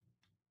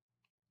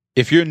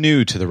If you're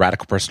new to the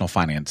Radical Personal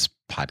Finance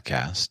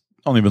podcast,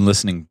 only been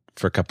listening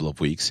for a couple of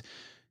weeks,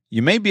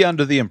 you may be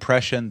under the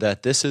impression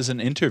that this is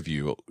an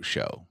interview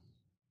show.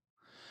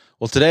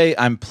 Well, today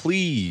I'm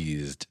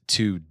pleased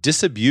to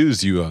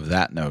disabuse you of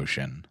that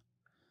notion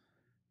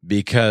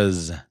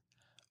because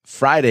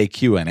Friday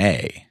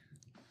Q&A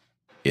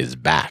is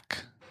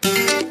back.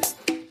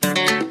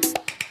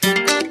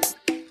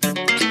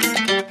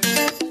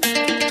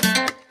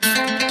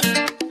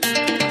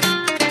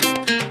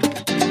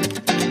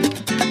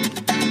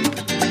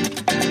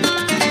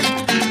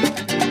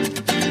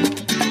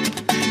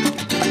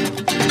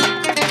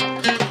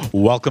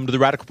 Welcome to the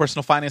Radical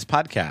Personal Finance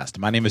Podcast.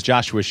 My name is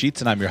Joshua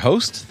Sheets, and I'm your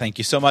host. Thank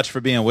you so much for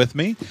being with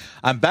me.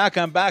 I'm back.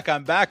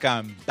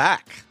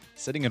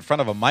 Sitting in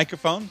front of a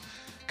microphone,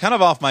 kind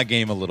of off my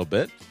game a little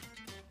bit.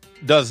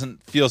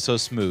 Doesn't feel so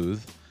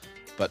smooth,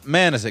 but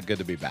man, is it good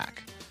to be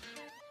back.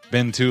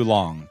 Been too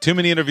long. Too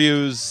many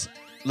interviews.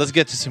 Let's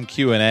get to some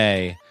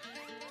Q&A.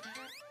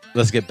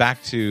 Let's get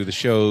back to the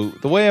show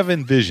the way I've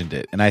envisioned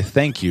it, and I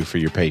thank you for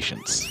your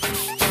patience.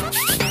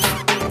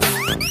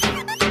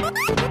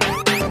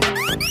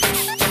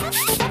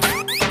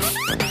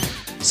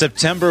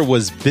 September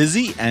was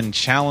busy and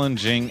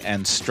challenging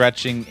and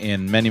stretching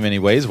in many, many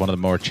ways. One of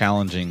the more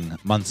challenging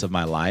months of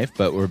my life,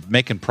 but we're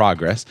making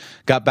progress.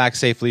 Got back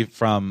safely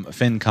from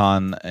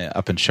FinCon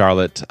up in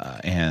Charlotte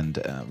and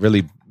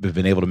really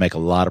been able to make a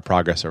lot of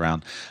progress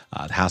around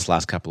the house the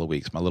last couple of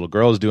weeks. My little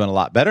girl is doing a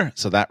lot better,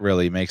 so that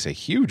really makes a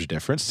huge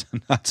difference.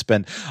 Not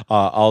spend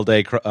all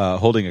day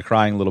holding a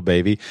crying little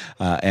baby,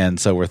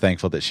 and so we're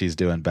thankful that she's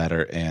doing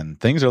better, and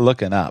things are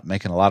looking up,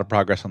 making a lot of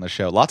progress on the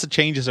show. Lots of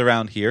changes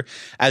around here.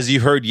 As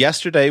you heard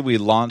yesterday, we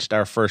launched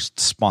our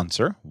first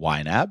sponsor,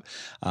 YNAB.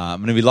 I'm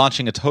going to be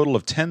launching a total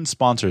of 10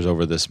 sponsors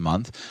over this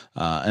month,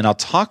 and I'll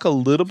talk a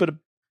little bit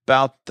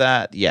about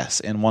that, yes,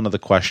 in one of the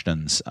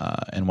questions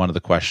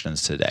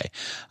today.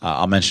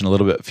 I'll mention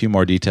a few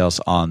more details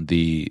on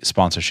the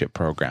sponsorship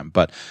program.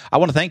 But I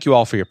want to thank you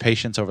all for your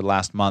patience over the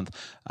last month.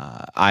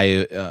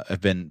 I have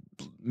been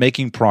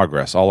making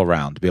progress all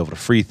around to be able to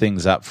free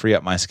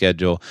up my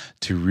schedule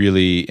to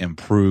really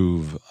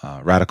improve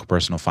Radical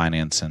Personal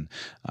Finance and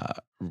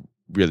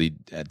really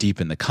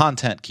deepen the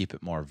content, keep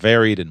it more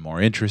varied and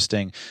more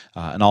interesting,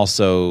 and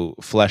also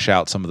flesh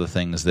out some of the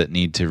things that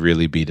need to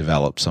really be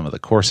developed. Some of the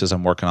courses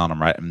I'm working on,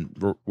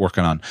 I'm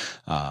working on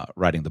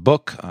writing the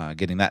book,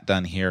 getting that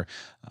done here.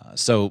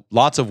 So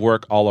lots of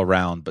work all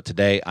around, but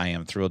today I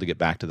am thrilled to get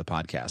back to the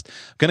podcast.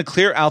 I'm going to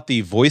clear out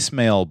the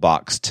voicemail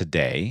box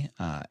today,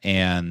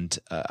 and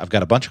I've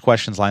got a bunch of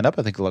questions lined up.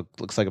 I think it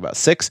looks like about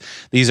 6.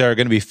 These are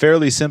going to be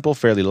fairly simple,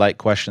 fairly light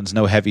questions.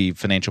 No heavy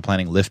financial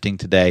planning lifting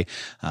today.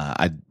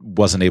 I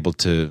wasn't able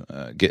to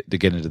get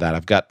into that.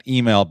 I've got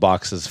email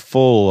boxes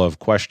full of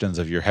questions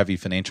of your heavy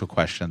financial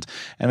questions,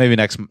 and maybe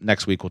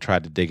next week we'll try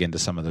to dig into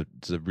some of the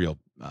real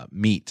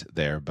meat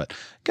there, but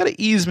got to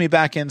ease me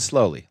back in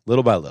slowly,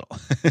 little by little.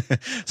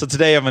 So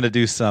today I'm going to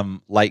do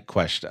some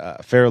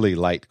fairly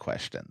light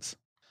questions.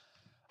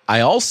 I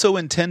also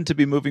intend to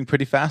be moving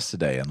pretty fast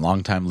today, and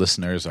longtime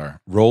listeners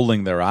are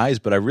rolling their eyes,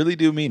 but I really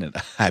do mean it.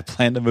 I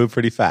plan to move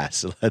pretty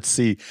fast, so let's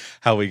see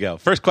how we go.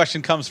 First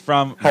question comes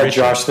from Hi, Richard.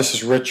 Josh. This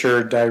is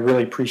Richard. I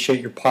really appreciate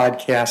your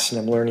podcast,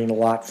 and I'm learning a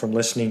lot from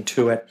listening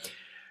to it.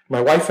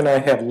 My wife and I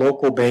have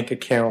local bank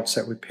accounts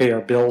that we pay our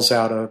bills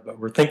out of, but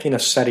we're thinking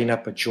of setting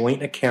up a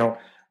joint account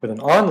with an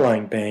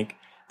online bank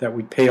that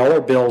we pay all our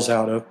bills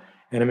out of,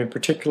 and I'm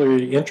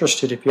particularly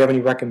interested if you have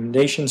any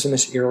recommendations in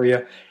this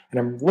area,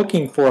 and I'm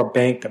looking for a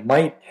bank that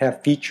might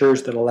have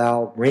features that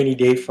allow rainy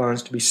day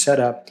funds to be set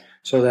up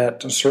so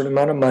that a certain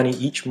amount of money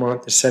each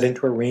month is set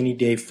into a rainy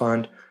day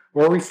fund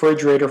or a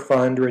refrigerator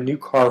fund or a new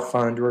car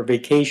fund or a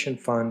vacation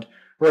fund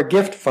or a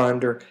gift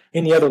fund or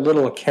any other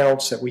little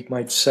accounts that we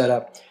might set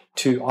up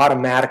to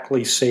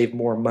automatically save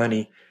more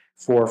money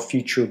for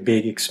future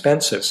big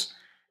expenses.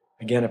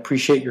 Again,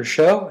 appreciate your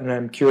show, and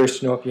I'm curious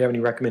to know if you have any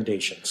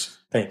recommendations.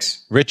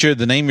 Thanks. Richard,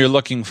 the name you're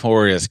looking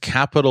for is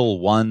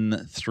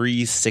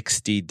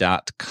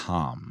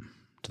CapitalOne360.com.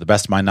 To the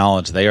best of my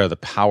knowledge, they are the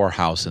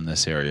powerhouse in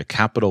this area,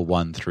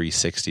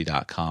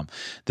 CapitalOne360.com.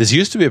 This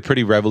used to be a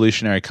pretty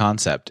revolutionary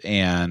concept,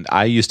 and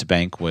I used to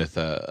bank with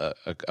an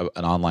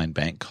online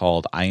bank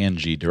called ING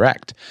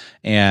Direct.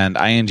 And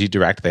ING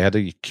Direct, they had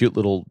a cute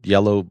little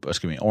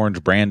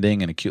orange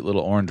branding and a cute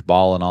little orange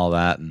ball and all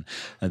that. And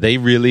they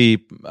really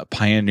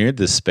pioneered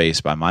this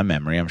space by my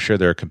memory. I'm sure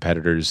there are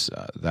competitors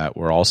that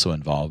were also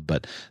involved,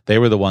 but they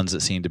were the ones that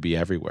seemed to be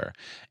everywhere.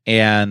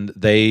 And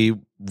they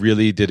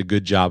really did a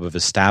good job of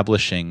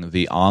establishing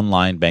the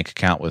online bank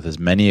account with as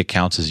many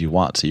accounts as you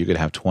want. So you could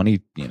have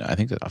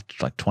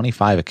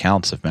 25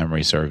 accounts if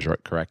memory serves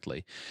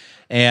correctly.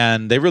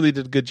 And they really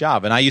did a good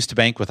job. And I used to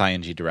bank with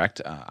ING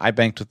Direct. I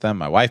banked with them.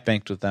 My wife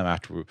banked with them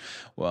after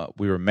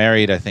we were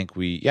married. After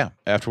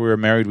we were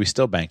married, we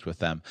still banked with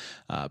them.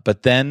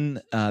 But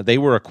then they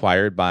were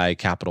acquired by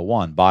Capital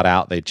One, bought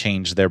out. They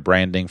changed their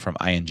branding from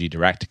ING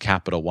Direct to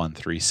Capital One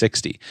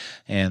 360.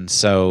 And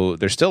so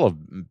there's still a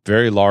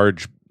very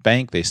large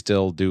bank. They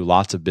still do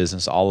lots of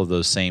business. All of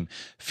those same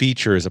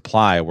features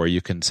apply where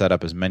you can set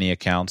up as many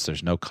accounts.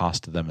 There's no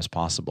cost to them as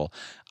possible.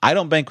 I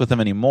don't bank with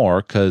them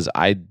anymore because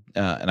I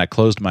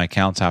closed my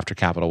accounts after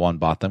Capital One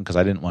bought them because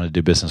I didn't want to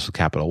do business with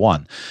Capital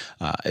One.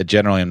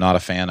 Generally, I'm not a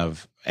fan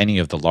of any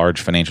of the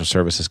large financial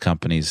services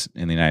companies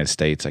in the United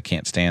States. I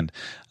can't stand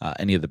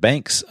any of the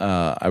banks.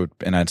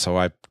 So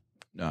I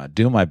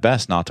do my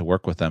best not to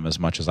work with them as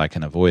much as I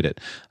can avoid it.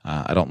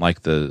 I don't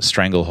like the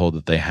stranglehold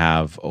that they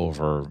have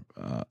over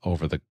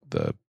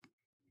the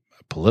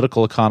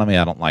political economy.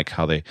 I don't like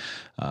how they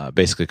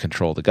basically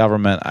control the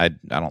government. I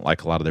don't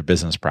like a lot of their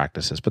business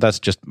practices, but that's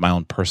just my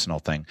own personal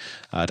thing.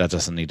 That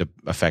doesn't need to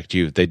affect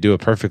you. They do a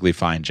perfectly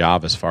fine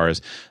job as far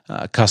as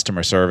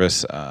customer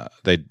service.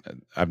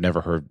 I've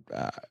never heard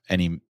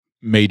any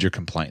major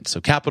complaints. So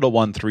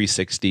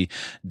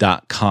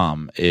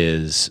CapitalOne360.com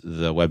is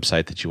the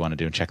website that you want to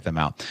do and check them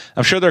out.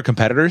 I'm sure there are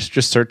competitors.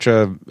 Just search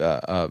do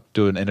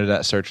an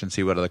internet search and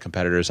see what other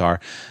competitors are.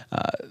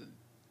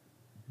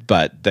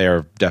 But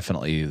they're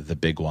definitely the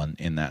big one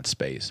in that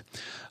space.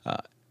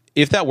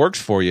 If that works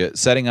for you,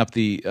 setting up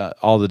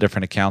all the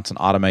different accounts and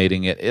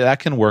automating it, that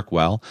can work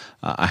well.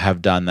 I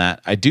have done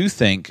that. I do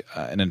think,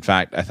 and in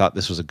fact, I thought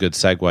this was a good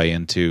segue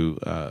into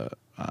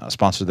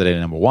sponsor of the day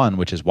number one,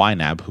 which is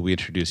YNAB, who we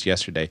introduced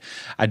yesterday.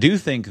 I do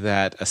think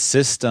that a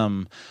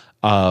system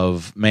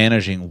of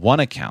managing one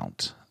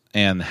account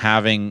and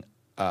having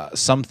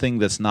something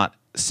that's not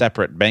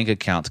separate bank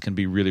accounts can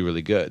be really,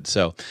 really good.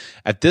 So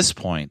at this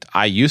point,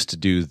 I used to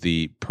do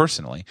the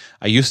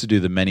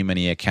many,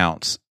 many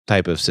accounts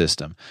type of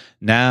system.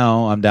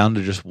 Now I'm down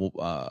to just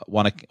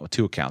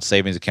two accounts,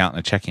 savings account and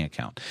a checking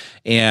account.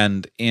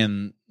 And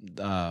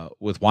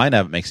with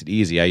YNAB, it makes it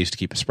easy. I used to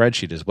keep a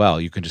spreadsheet as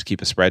well. You can just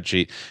keep a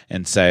spreadsheet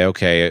and say,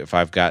 okay, if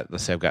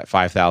let's say I've got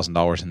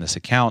 $5,000 in this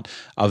account,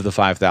 of the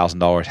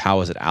 $5,000, how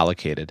is it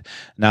allocated?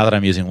 Now that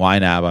I'm using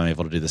YNAB, I'm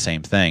able to do the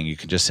same thing. You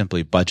can just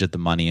simply budget the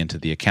money into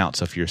the account.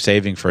 So if you're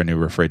saving for a new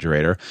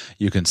refrigerator,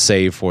 you can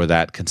save for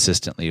that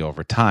consistently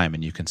over time,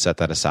 and you can set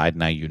that aside.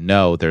 Now you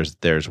know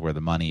there's where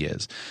the money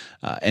is.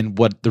 And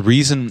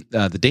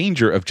the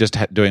danger of just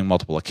doing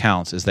multiple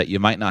accounts is that you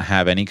might not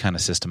have any kind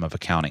of system of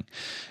accounting.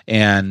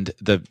 And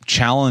the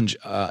challenge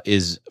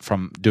is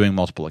from doing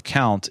multiple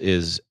accounts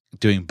is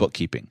doing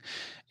bookkeeping.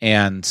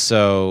 And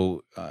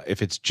so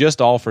if it's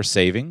just all for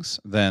savings,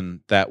 then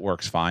that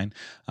works fine.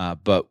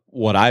 But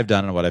what I've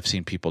done and what I've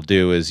seen people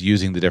do is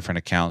using the different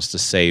accounts to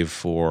save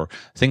for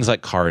things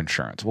like car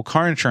insurance. Well,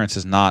 car insurance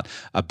is not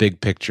a big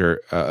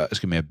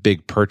a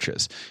big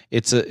purchase.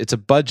 It's a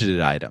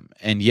budgeted item.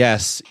 And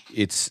yes,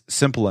 it's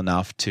simple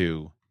enough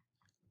to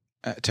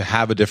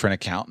have a different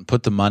account and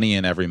put the money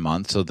in every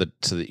month so that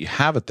you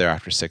have it there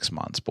after 6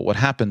 months. But what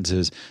happens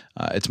is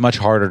it's much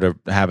harder to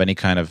have any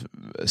kind of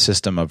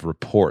system of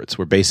reports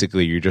where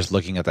basically you're just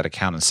looking at that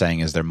account and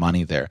saying, is there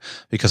money there?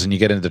 Because when you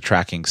get into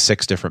tracking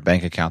 6 different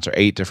bank accounts or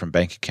 8 different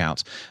bank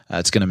accounts,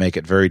 it's going to make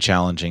it very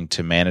challenging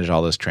to manage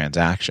all those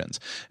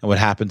transactions. And what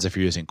happens if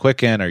you're using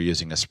Quicken or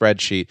using a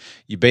spreadsheet,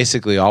 you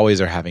basically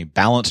always are having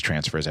balance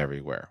transfers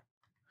everywhere.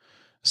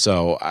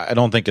 So I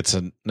don't think it's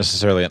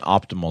necessarily an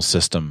optimal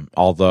system,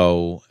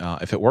 although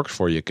if it worked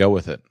for you, go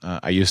with it.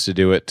 I used to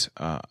do it,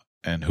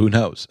 and who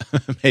knows?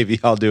 Maybe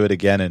I'll do it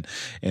again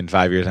in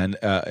 5 years, and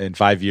in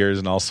 5 years,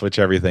 and I'll switch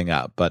everything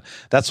up. But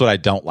that's what I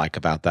don't like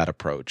about that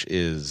approach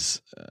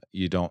is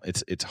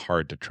it's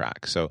hard to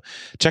track. So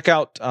check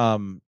out.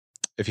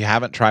 If you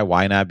haven't tried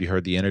YNAB, you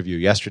heard the interview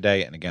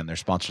yesterday, and again, they're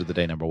sponsored of the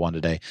day number one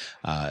today.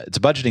 It's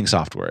a budgeting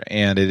software,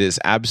 and it is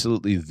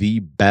absolutely the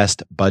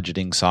best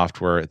budgeting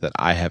software that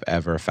I have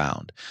ever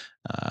found.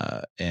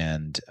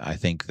 And I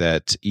think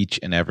that each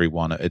and every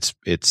one, it's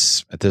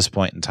at this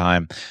point in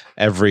time,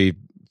 every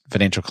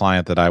financial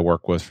client that I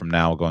work with from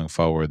now going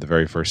forward, the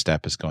very first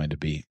step is going to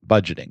be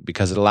budgeting,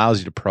 because it allows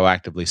you to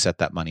proactively set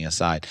that money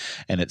aside,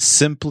 and it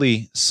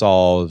simply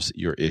solves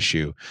your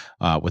issue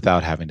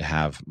without having to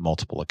have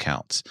multiple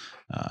accounts.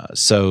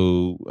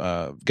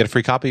 So get a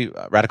free copy,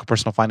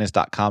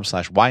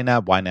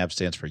 radicalpersonalfinance.com/YNAB. YNAB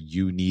stands for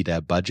You Need a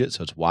Budget.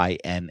 So it's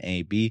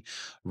YNAB,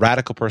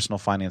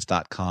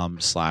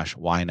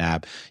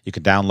 radicalpersonalfinance.com/YNAB. You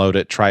can download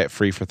it, try it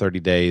free for 30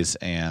 days,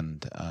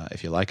 and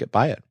if you like it,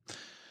 buy it.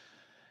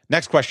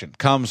 Next question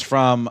comes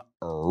from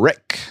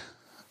Rick.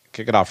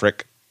 Kick it off,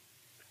 Rick.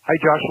 Hi,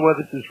 Joshua.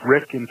 This is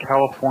Rick in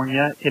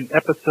California. In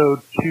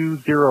episode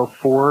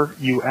 204,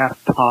 you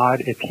asked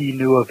Todd if he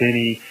knew of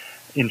any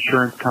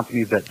insurance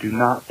companies that do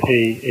not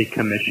pay a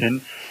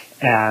commission,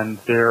 and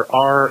there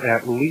are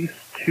at least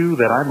 2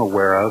 that I'm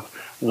aware of.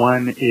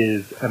 One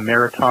is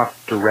Ameritas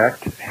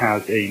Direct,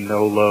 has a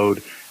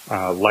no-load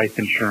life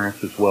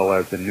insurance as well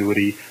as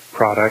annuity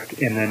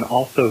product, and then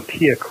also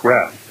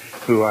TIAA-CREF,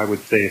 who I would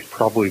say is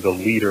probably the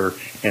leader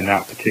in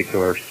that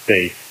particular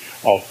space,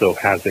 also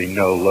has a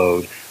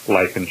no-load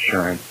life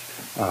insurance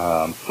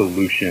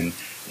solution.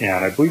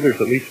 And I believe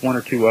there's at least 1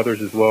 or 2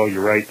 others as well.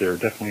 You're right, they're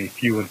definitely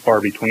few and far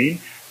between,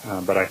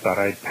 but I thought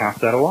I'd pass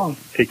that along.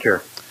 Take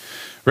care.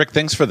 Rick,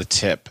 thanks for the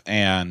tip.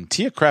 And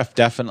TIAA-CREF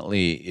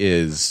definitely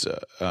is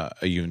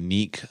a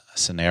unique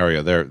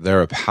scenario.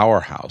 They're a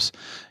powerhouse,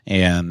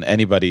 and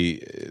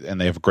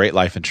they have great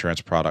life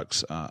insurance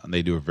products, and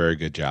they do a very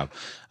good job.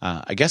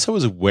 I guess I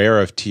was aware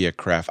of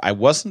TIAA-CREF. I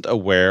wasn't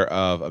aware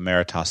of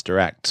Ameritas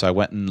Direct, so I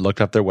went and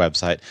looked up their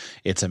website.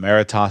 It's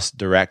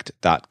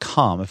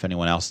emeritasdirect.com if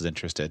anyone else is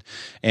interested.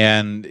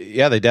 And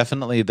yeah, they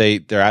definitely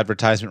their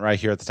advertisement right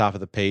here at the top of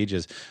the page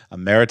is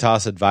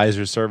Ameritas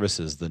Advisor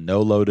Services, the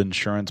no-load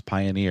insurance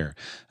pioneer.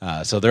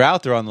 So they're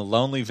out there on the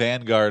lonely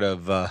vanguard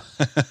of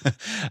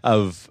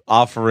of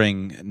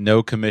offering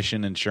no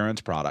commission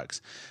insurance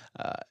products.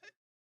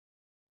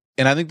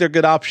 And I think they're a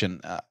good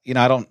option. I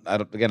don't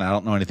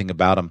know anything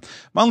about them.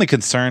 My only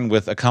concern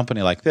with a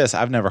company like this,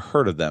 I've never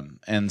heard of them.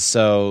 And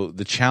so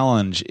the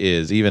challenge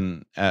is,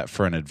 even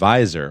for an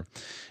advisor,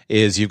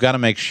 is you've got to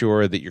make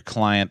sure that your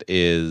client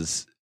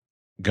is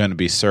going to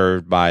be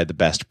served by the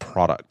best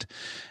product.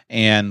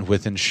 And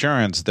with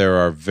insurance, there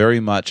are very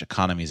much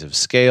economies of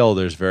scale.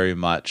 There's very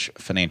much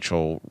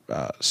financial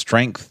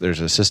strength.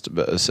 There's a system,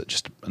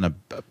 just a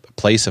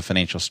place of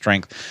financial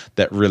strength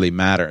that really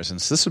matters.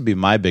 And so this would be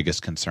my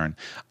biggest concern.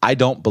 I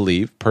don't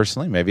believe,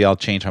 personally, maybe I'll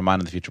change my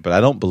mind in the future, but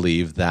I don't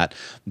believe that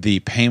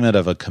the payment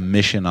of a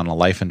commission on a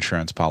life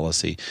insurance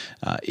policy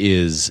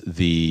is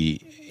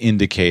the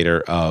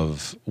indicator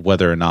of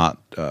whether or not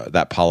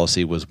that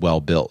policy was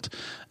well built.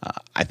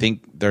 I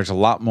think there's a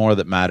lot more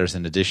that matters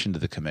in addition to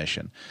the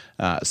commission.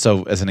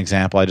 So as an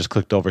example, I just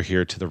clicked over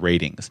here to the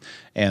ratings.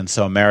 And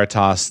so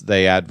Ameritas,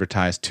 they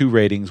advertise 2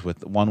 ratings,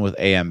 with one with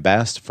AM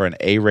Best for an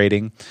A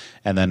rating,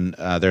 and then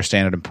their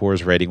Standard &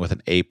 Poor's rating with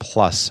an A+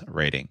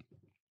 rating.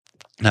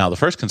 Now, the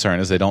first concern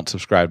is they don't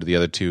subscribe to the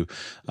other 2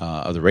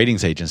 of the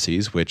ratings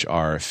agencies, which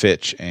are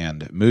Fitch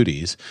and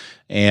Moody's.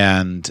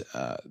 And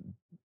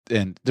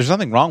there's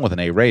nothing wrong with an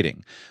A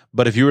rating.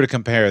 But if you were to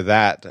compare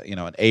that,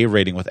 an A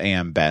rating with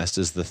AM Best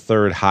is the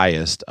 3rd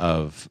highest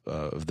of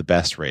the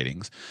best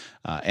ratings,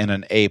 and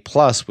an A+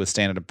 with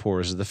Standard &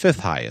 Poor's is the 5th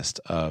highest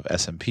of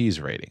S&P's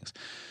ratings.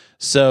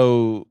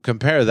 So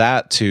compare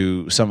that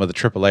to some of the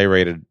AAA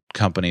rated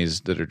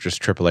companies that are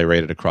just AAA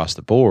rated across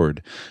the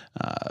board.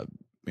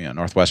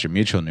 Northwestern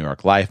Mutual, New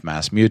York Life,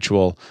 Mass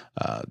Mutual.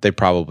 They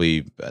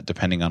probably,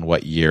 depending on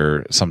what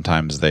year,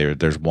 sometimes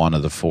there's one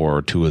of the 4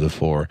 or 2 of the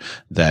 4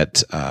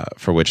 that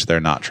for which they're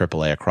not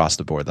AAA across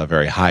the board, the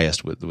very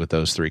highest with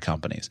those 3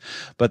 companies.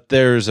 But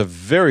there's a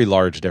very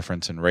large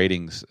difference in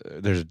ratings.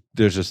 There's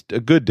just a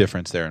good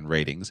difference there in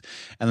ratings.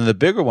 And then the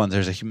bigger ones,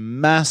 there's a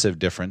massive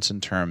difference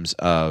in terms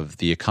of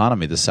the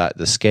economy, the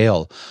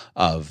scale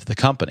of the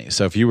company.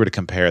 So if you were to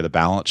compare the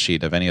balance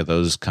sheet of any of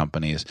those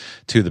companies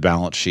to the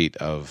balance sheet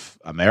of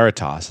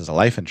Ameritas as a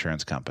life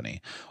insurance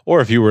company,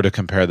 or if you were to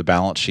compare the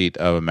balance sheet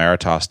of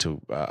Ameritas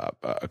to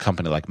a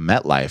company like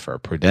MetLife or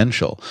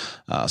Prudential,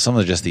 some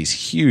of just these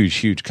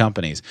huge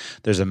companies,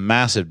 there's a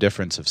massive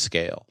difference of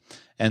scale.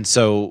 And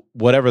so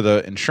whatever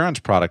the insurance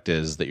product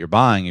is that you're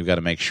buying, you've got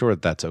to make sure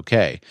that that's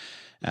okay,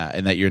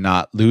 and that you're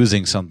not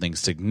losing something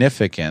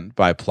significant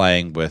by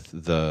playing with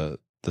the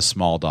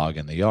small dog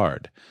in the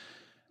yard.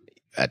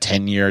 A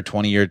 10-year,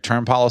 20-year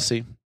term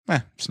policy,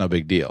 it's no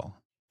big deal.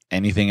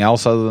 Anything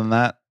else other than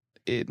that,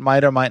 it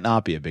might or might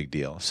not be a big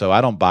deal. So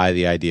I don't buy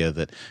the idea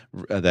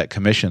that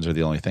commissions are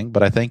the only thing,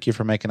 but I thank you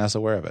for making us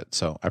aware of it.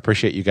 So I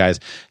appreciate you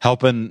guys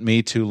helping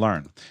me to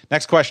learn.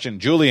 Next question,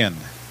 Julian.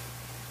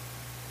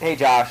 Hey,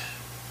 Josh.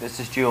 This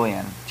is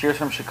Julian. Cheers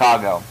from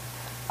Chicago.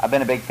 I've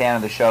been a big fan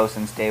of the show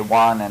since day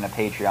one and a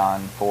Patreon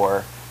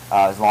for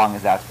as long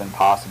as that's been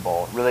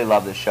possible. Really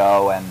love the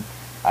show, and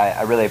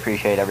I really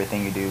appreciate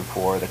everything you do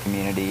for the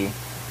community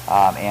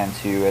and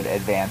to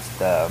advance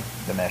the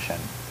mission.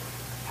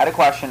 Had a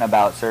question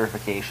about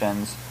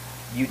certifications.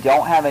 You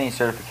don't have any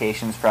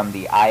certifications from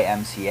the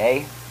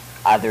IMCA,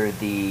 either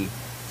the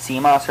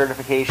CIMA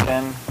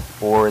certification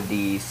or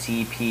the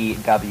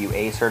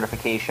CPWA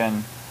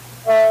certification.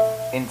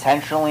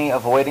 Intentionally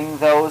avoiding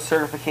those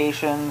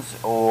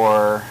certifications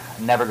or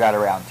never got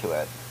around to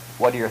it?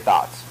 What are your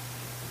thoughts?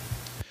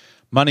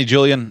 Money,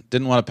 Julian.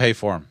 Didn't want to pay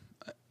for them.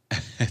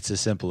 It's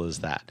as simple as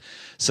that.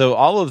 So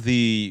all of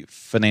the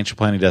financial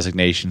planning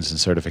designations and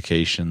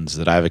certifications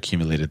that I've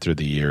accumulated through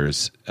the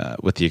years,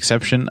 with the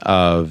exception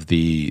of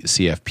the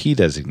CFP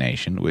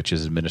designation, which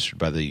is administered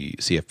by the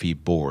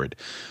CFP board,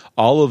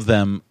 all of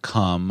them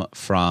come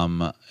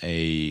from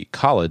a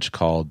college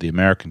called the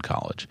American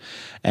College.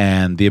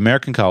 And the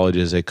American College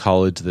is a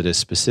college that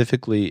is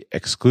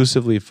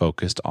exclusively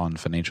focused on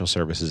financial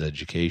services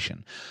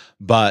education.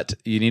 But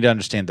you need to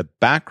understand the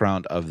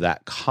background of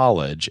that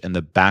college and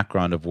the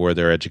background of where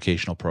their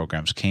educational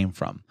programs came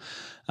from.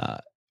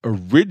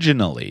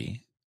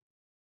 Originally,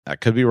 I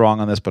could be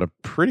wrong on this, but I'm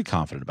pretty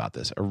confident about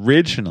this.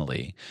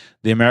 Originally,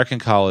 the American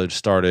College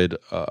started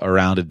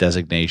around a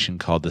designation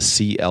called the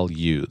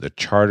CLU, the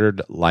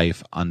Chartered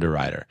Life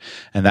Underwriter,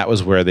 and that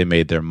was where they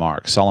made their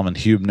mark. Solomon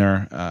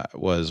Huebner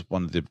was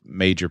one of the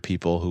major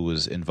people who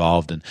was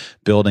involved in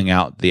building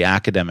out the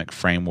academic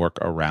framework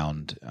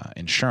around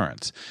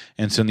insurance.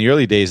 And so in the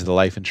early days of the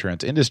life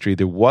insurance industry,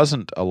 there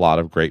wasn't a lot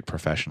of great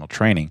professional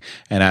training.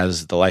 And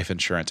as the life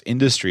insurance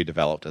industry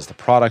developed, as the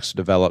products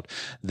developed,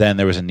 then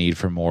there was a need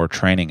for more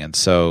training training. And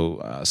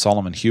so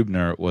Solomon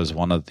Huebner was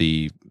one of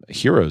the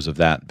heroes of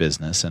that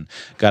business and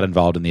got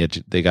involved in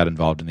they got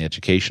involved in the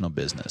educational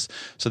business.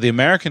 So the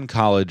American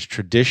College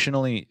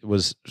traditionally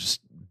was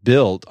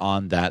built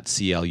on that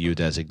CLU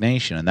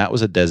designation, and that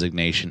was a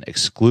designation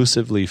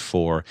exclusively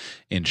for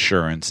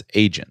insurance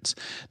agents.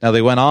 Now,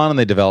 they went on and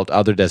they developed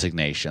other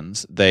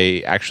designations.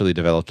 They actually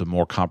developed a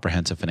more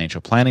comprehensive financial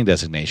planning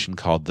designation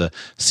called the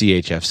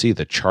CHFC,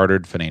 the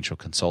Chartered Financial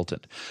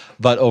Consultant.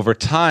 But over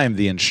time,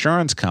 the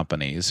insurance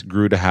companies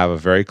grew to have a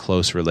very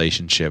close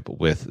relationship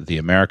with the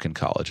American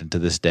College, and to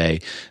this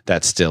day,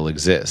 that still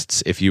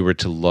exists. If you were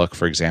to look,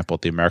 for example,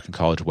 at the American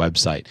College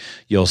website,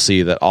 you'll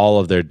see that all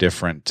of their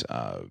different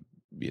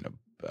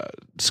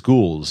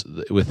schools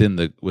within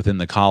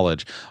the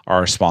college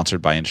are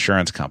sponsored by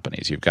insurance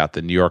companies. You've got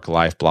the New York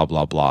Life, blah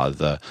blah blah,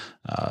 the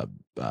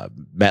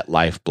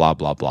MetLife, blah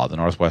blah blah, the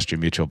Northwestern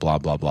Mutual, blah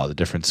blah blah, the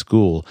different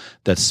school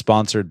that's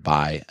sponsored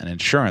by an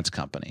insurance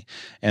company.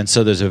 And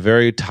so there's a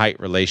very tight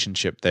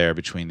relationship there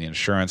between the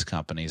insurance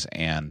companies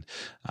and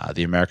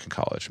the American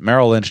College.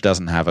 Merrill Lynch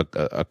doesn't have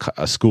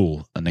a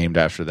school named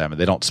after them, and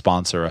they don't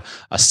sponsor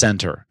a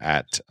center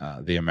at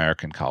the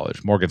American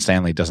College. Morgan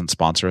Stanley doesn't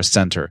sponsor a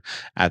center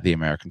at the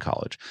American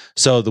College.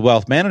 So the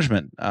wealth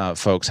management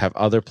folks have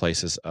other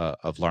places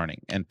of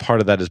learning, and part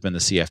of that has been the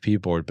CFP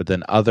board, but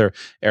then other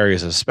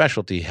areas of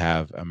specialty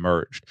have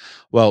emerged.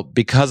 Well,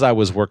 because I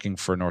was working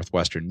for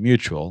Northwestern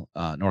Mutual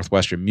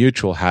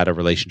had a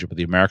relationship with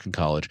the American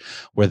College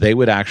where they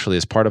would actually,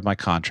 as part of my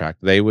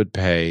contract, they would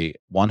pay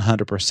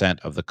 100%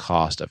 of the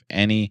cost of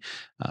any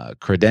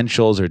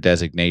credentials or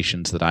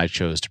designations that I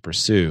chose to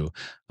pursue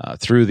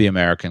through the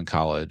American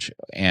College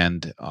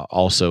and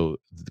also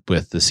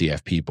with the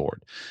CFP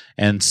board.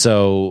 And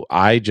so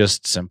I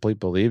just simply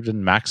believed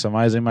in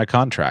maximizing my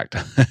contract.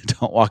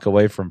 Don't walk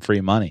away from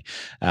free money.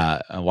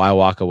 Why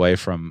walk away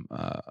from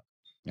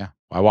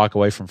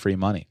free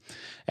money?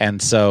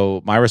 And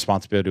so my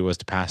responsibility was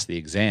to pass the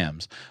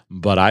exams,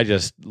 but I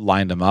just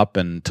lined them up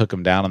and took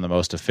them down in the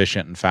most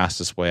efficient and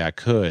fastest way I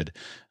could.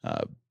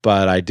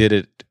 But I did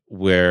it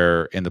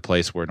in the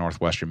place where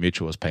Northwestern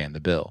Mutual was paying the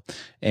bill.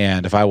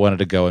 And if I wanted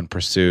to go and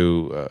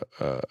pursue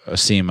a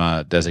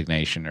CIMA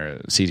designation or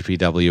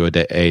CPWA,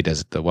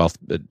 the wealth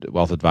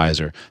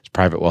advisor,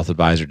 private wealth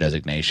advisor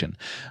designation,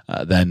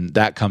 then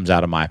that comes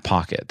out of my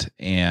pocket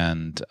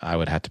and I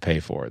would have to pay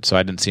for it. So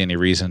I didn't see any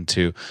reason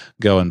to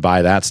go and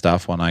buy that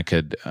stuff when I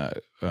could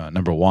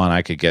number one,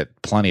 I could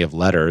get plenty of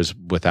letters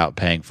without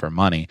paying for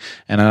money,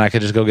 and then I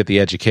could just go get the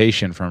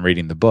education from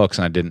reading the books,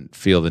 and I didn't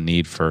feel the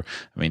need for,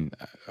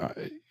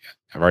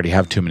 I already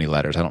have too many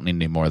letters. I don't need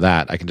any more of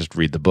that. I can just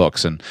read the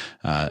books, and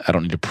I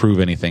don't need to prove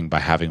anything by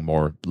having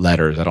more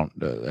letters. I don't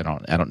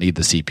need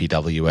the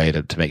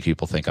CPWA to make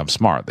people think I'm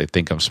smart. They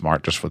think I'm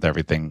smart just with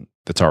everything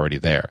that's already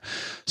there.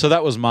 So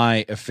that was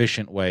my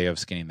efficient way of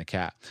skinning the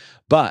cat.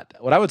 But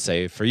what I would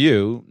say for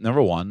you,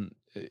 number one,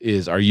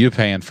 is, are you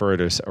paying for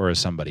it or is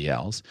somebody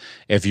else?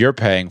 If you're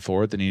paying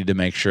for it, then you need to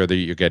make sure that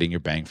you're getting your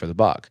bang for the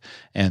buck.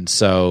 And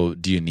so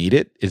do you need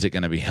it? Is it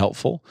going to be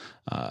helpful?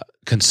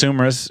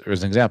 Consumers,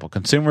 as an example,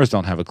 consumers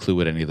don't have a clue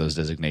what any of those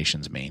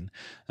designations mean.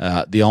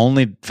 The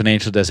only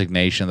financial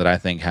designation that I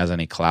think has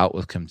any clout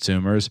with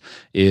consumers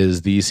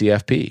is the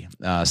CFP.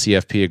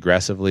 CFP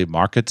aggressively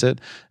markets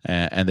it,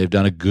 and they've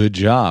done a good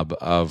job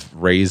of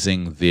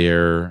raising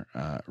the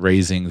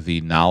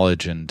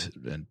knowledge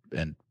and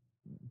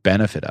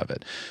benefit of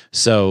it.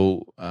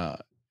 So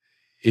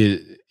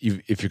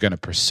if you're going to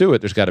pursue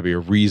it, there's got to be a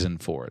reason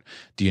for it.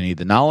 Do you need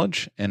the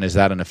knowledge? And is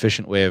that an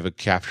efficient way of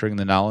capturing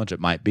the knowledge? It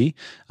might be.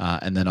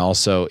 And then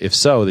also, if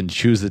so, then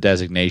choose the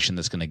designation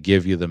that's going to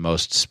give you the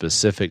most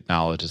specific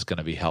knowledge that's going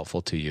to be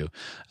helpful to you.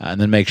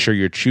 And then make sure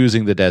you're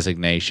choosing the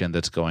designation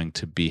that's going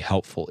to be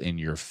helpful in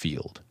your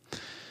field.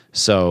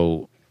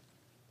 So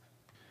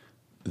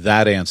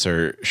that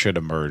answer should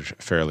emerge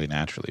fairly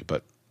naturally.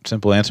 But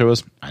simple answer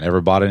was, I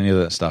never bought any of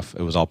that stuff.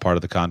 It was all part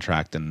of the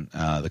contract, and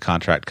the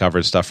contract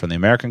covered stuff from the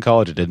American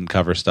College. It didn't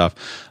cover stuff.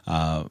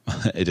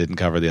 It didn't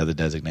cover the other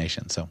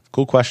designation. So,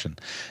 cool question.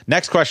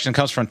 Next question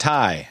comes from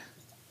Ty.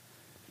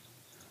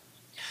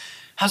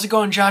 How's it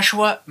going,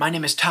 Joshua? My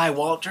name is Ty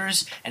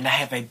Walters, and I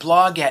have a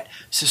blog at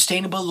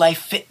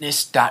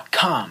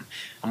sustainablelifefitness.com.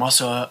 I'm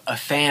also a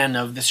fan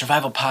of the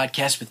Survival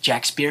Podcast with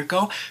Jack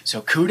Spirko,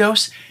 so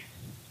kudos.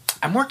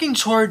 I'm working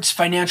towards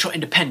financial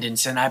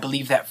independence, and I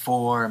believe that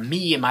for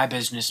me and my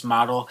business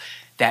model,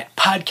 that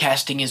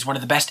podcasting is one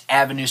of the best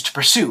avenues to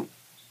pursue.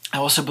 I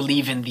also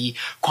believe in the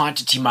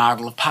quantity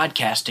model of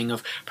podcasting,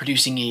 of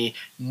producing a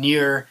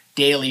near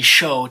daily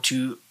show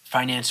to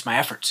finance my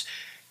efforts.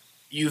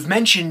 You've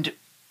mentioned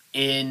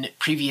in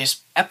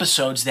previous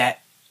episodes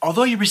that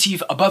although you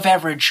receive above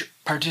average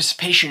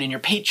participation in your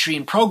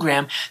Patreon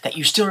program, that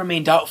you still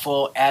remain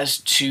doubtful as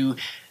to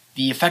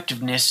the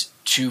effectiveness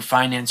to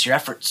finance your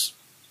efforts.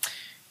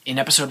 In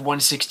episode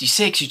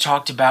 166, you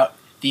talked about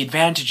the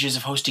advantages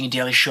of hosting a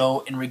daily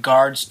show in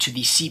regards to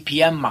the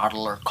CPM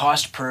model, or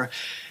cost per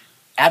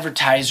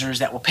advertisers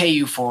that will pay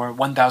you for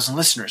 1,000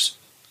 listeners.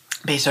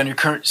 based on your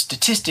current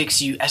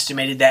statistics, you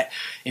estimated that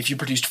if you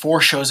produced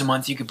 4 shows a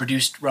month, you could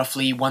produce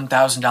roughly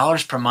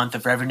 $1,000 per month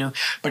of revenue.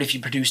 But if you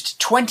produced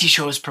 20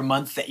 shows per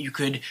month, that you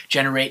could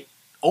generate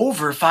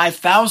over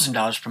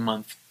 $5,000 per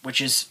month,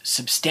 which is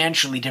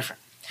substantially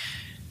different.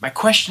 My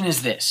question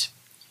is this.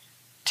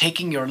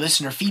 Taking your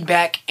listener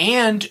feedback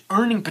and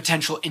earning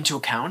potential into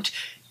account,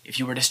 if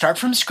you were to start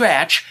from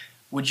scratch,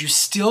 would you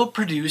still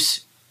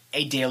produce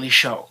a daily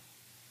show?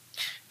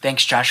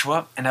 Thanks,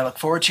 Joshua, and I look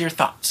forward to your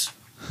thoughts.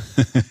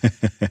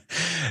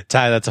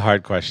 Ty, that's a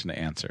hard question to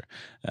answer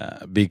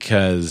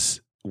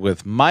because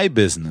with my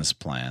business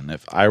plan,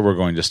 if I were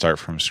going to start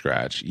from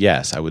scratch,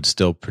 yes, I would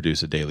still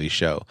produce a daily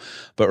show.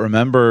 But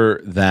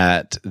remember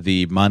that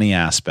the money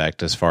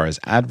aspect as far as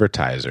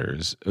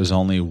advertisers was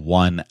only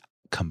one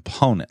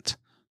component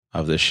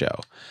of the show.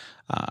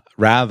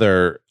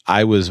 Rather,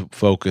 I was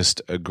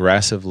focused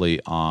aggressively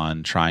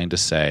on trying to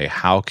say,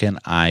 how can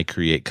I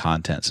create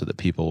content so that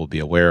people will be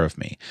aware of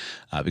me?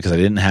 Because I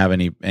didn't have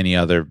any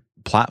other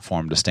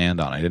platform to stand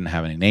on. I didn't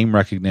have any name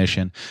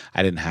recognition.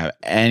 I didn't have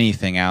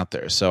anything out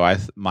there. So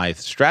my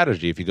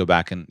strategy, if you go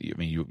back and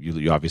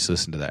you obviously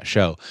listened to that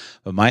show,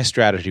 but my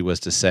strategy was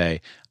to say,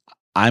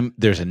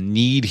 there's a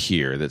need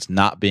here that's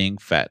not being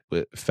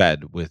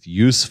fed with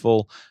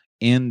useful,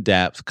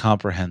 in-depth,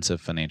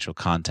 comprehensive financial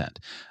content.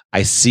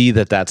 I see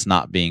that that's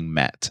not being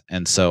met.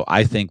 And so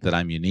I think that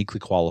I'm uniquely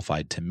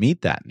qualified to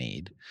meet that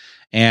need.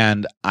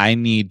 And I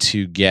need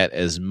to get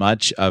as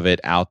much of it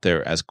out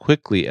there as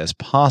quickly as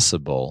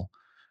possible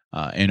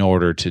in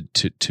order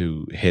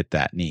to hit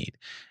that need.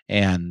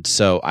 And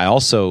so I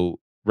also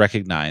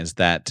recognize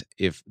that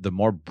if the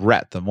more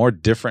breadth, the more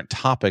different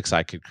topics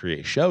I could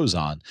create shows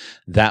on,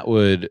 that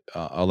would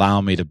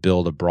allow me to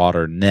build a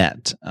broader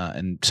net.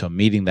 And so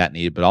meeting that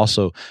need, but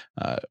also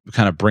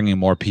kind of bringing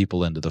more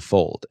people into the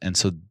fold. And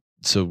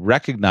so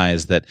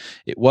recognize that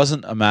it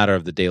wasn't a matter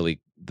of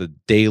the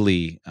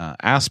daily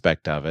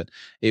aspect of it.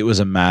 It was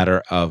a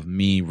matter of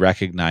me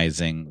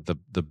recognizing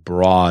the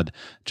broad,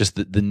 just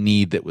the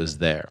need that was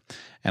there.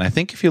 And I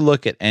think if you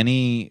look at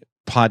any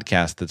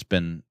podcast that's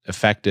been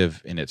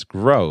effective in its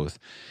growth,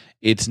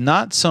 it's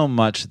not so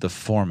much the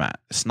format.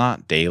 It's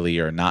not daily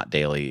or not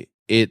daily.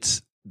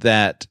 It's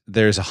that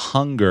there's a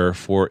hunger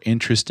for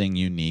interesting,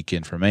 unique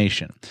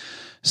information.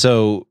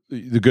 So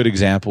the good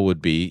example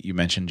would be, you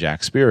mentioned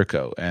Jack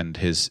Spirko and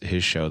his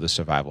show, The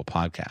Survival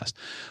Podcast.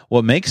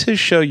 What makes his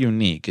show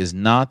unique is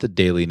not the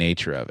daily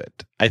nature of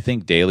it. I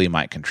think daily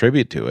might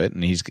contribute to it,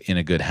 and he's in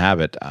a good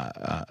habit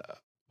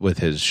with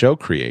his show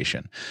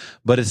creation.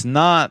 But it's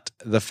not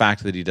the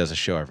fact that he does a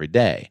show every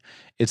day.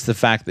 It's the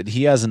fact that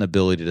he has an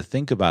ability to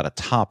think about a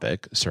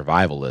topic,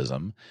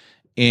 survivalism,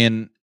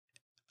 in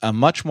a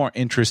much more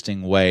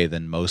interesting way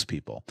than most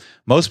people.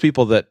 Most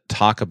people that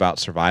talk about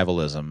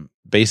survivalism,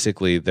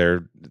 basically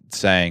they're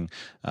saying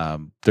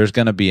there's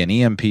going to be an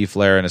EMP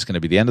flare and it's going to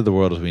be the end of the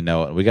world as we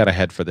know it, and we got to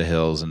head for the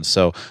hills. And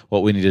so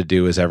what we need to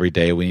do is every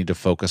day we need to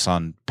focus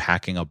on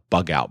packing a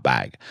bug out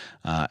bag.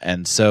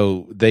 And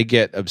so they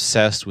get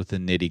obsessed with the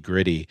nitty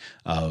gritty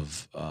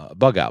of a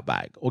bug out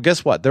bag. Well,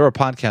 guess what? There are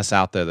podcasts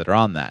out there that are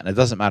on that, and it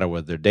doesn't matter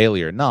whether they're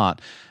daily or not.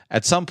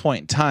 At some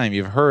point in time,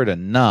 you've heard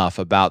enough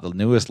about the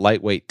newest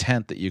lightweight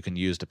tent that you can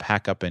use to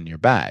pack up in your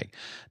bag.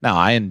 Now,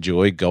 I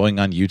enjoy going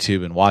on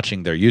YouTube and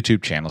watching their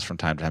YouTube channels from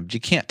time to time, but you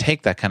can't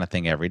take that kind of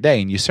thing every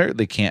day, and you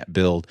certainly can't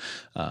build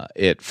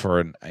it for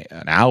an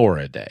hour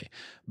a day.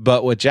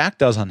 But what Jack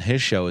does on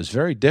his show is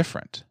very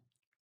different.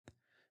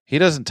 He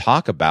doesn't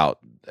talk about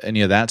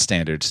any of that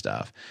standard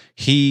stuff.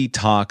 He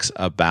talks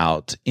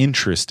about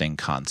interesting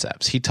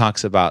concepts. He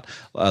talks about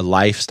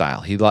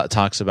lifestyle. He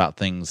talks about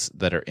things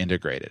that are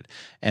integrated.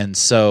 And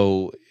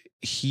so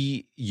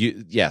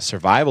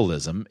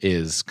survivalism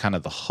is kind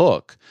of the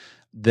hook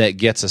that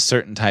gets a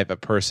certain type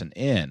of person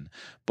in.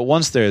 But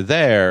once they're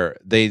there,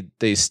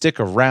 they stick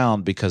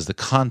around because the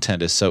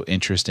content is so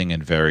interesting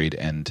and varied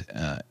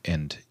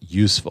and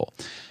useful.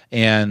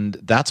 And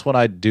that's what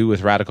I do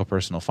with Radical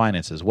Personal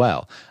Finance as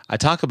well. I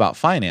talk about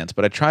finance,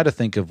 but I try to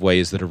think of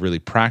ways that are really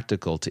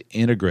practical to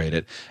integrate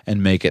it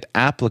and make it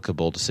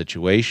applicable to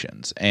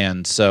situations.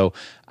 And so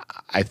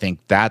I think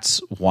that's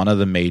one of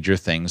the major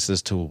things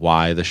as to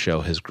why the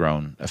show has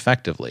grown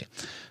effectively.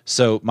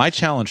 So my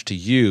challenge to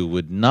you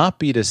would not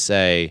be to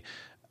say,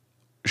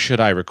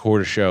 should I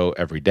record a show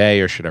every day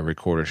or should I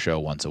record a show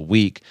once a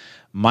week?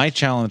 My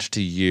challenge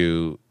to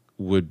you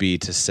would be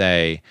to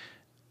say,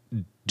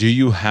 do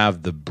you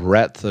have the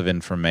breadth of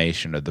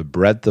information or the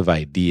breadth of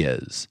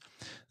ideas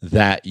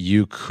that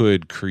you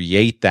could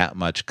create that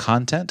much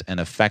content and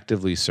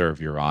effectively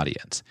serve your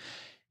audience?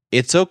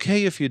 It's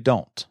okay if you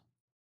don't.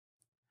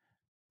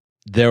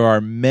 There are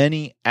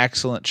many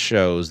excellent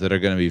shows that are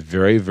going to be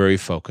very, very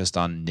focused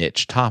on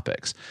niche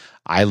topics.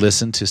 I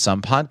listen to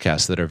some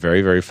podcasts that are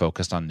very, very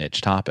focused on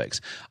niche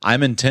topics.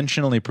 I'm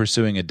intentionally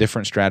pursuing a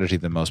different strategy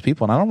than most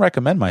people, and I don't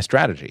recommend my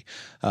strategy.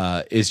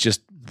 It's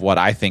just what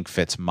I think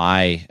fits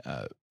my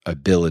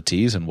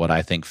abilities and what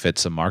I think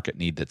fits a market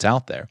need that's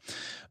out there.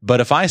 But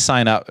if I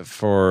sign up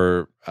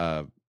for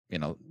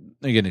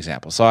let me give an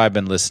example. So I've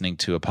been listening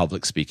to a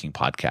public speaking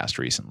podcast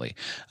recently.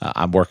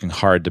 I'm working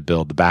hard to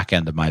build the back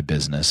end of my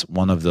business.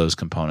 One of those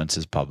components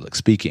is public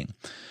speaking.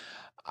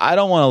 I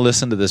don't want to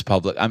listen to this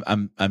public.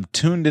 I'm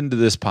tuned into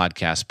this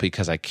podcast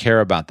because I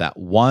care about that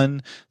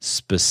one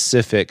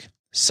specific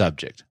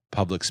subject,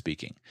 public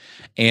speaking.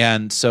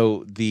 And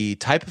so the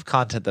type of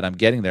content that I'm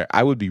getting there,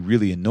 I would be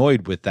really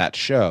annoyed with that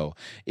show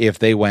if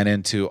they went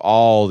into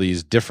all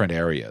these different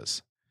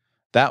areas.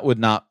 That would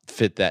not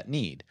fit that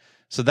need.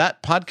 So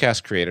that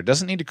podcast creator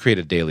doesn't need to create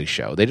a daily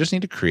show. They just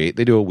need to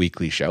they do a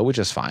weekly show, which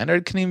is fine, or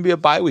it can even be a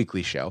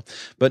bi-weekly show,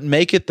 but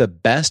make it the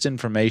best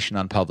information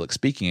on public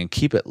speaking and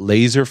keep it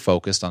laser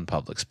focused on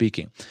public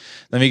speaking.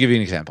 Let me give you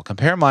an example.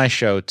 Compare my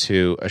show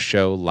to a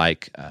show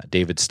like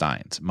David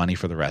Stein's Money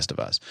for the Rest of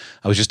Us.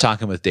 I was just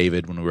talking with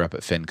David when we were up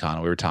at FinCon,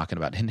 and we were talking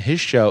about, and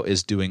his show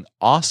is doing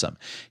awesome.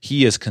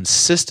 He is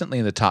consistently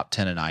in the top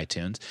 10 in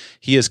iTunes.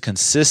 He is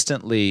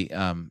consistently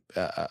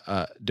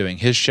doing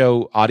his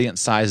show. Audience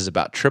size is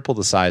about triple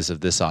the size of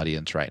this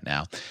audience right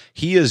now.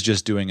 He is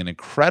just doing an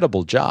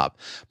incredible job,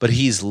 but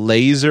he's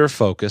laser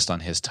focused on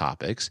his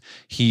topics.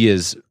 He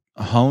is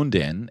honed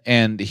in,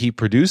 and he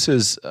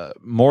produces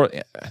more.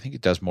 I think he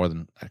does more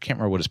than, I can't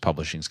remember what his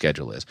publishing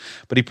schedule is,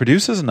 but he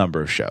produces a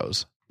number of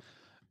shows,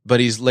 but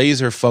he's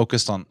laser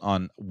focused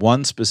on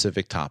one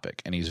specific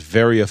topic, and he's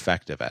very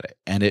effective at it,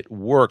 and it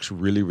works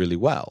really, really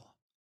well.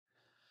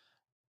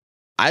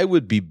 I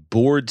would be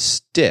bored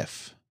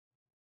stiff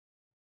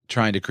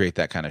trying to create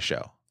that kind of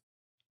show.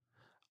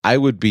 I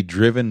would be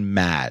driven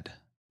mad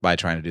by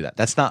trying to do that.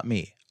 That's not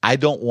me. I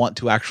don't want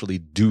to actually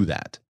do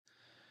that.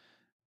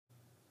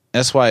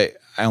 That's why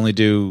I only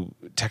do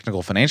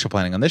technical financial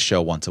planning on this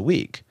show once a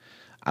week.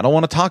 I don't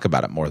want to talk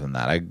about it more than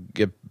that. I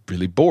get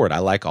really bored. I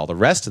like all the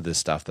rest of this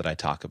stuff that I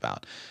talk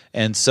about.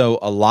 And so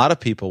a lot of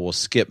people will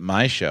skip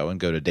my show and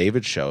go to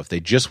David's show. If they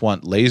just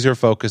want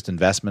laser-focused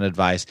investment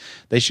advice,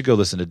 they should go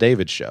listen to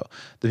David's show.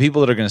 The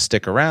people that are going to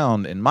stick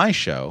around in my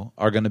show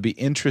are going to be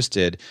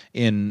interested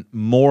in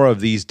more of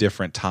these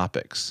different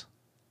topics.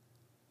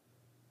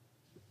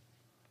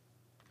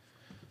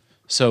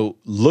 So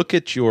look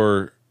at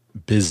your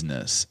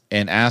business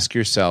and ask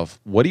yourself,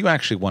 what do you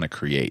actually want to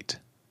create?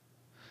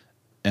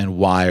 And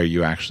why are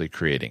you actually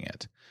creating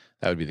it?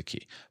 That would be the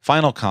key.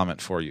 Final comment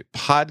for you.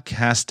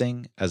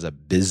 Podcasting as a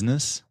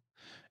business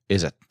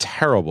is a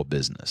terrible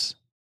business.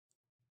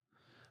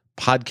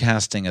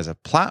 Podcasting as a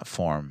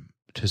platform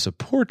to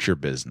support your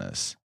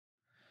business,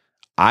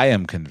 I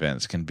am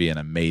convinced, can be an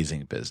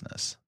amazing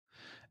business.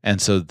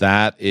 And so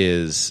that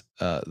is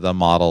the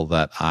model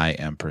that I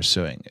am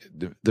pursuing.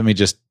 Let me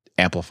just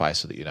amplify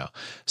so that you know.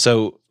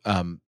 So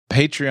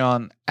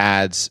Patreon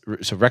ads,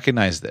 so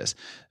recognize this.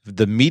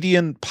 The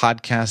median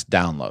podcast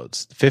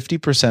downloads,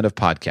 50% of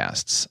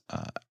podcasts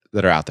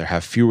that are out there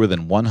have fewer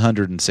than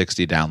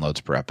 160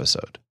 downloads per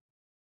episode.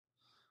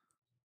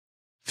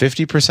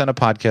 50% of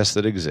podcasts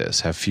that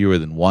exist have fewer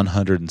than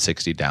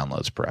 160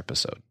 downloads per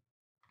episode.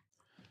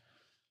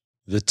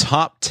 The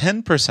top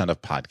 10%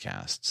 of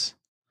podcasts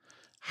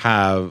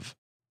have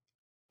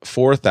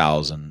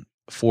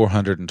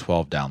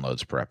 4,412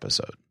 downloads per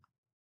episode.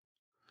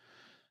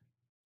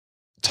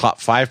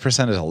 Top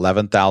 5% is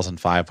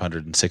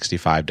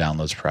 11,565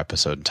 downloads per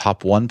episode. And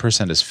top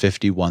 1% is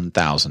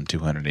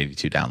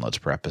 51,282 downloads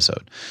per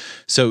episode.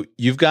 So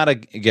you've got to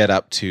get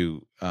up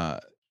to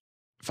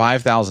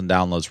 5,000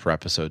 downloads per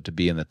episode to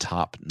be in the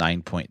top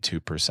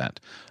 9.2%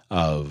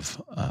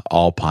 of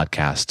all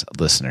podcast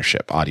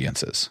listenership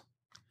audiences.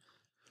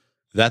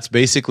 That's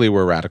basically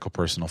where Radical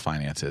Personal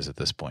Finance is at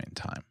this point in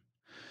time.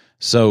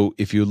 So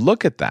if you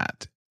look at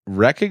that,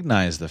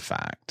 recognize the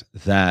fact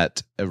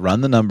that,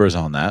 run the numbers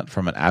on that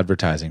from an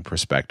advertising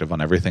perspective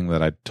on everything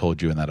that I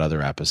told you in that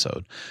other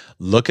episode.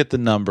 Look at the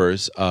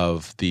numbers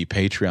of the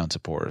Patreon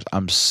supporters.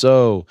 I'm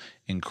so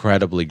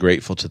incredibly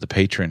grateful to the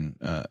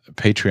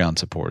Patreon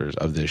supporters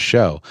of this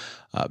show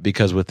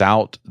because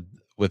without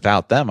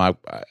them, I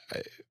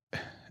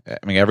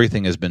mean,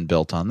 everything has been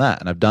built on that.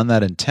 And I've done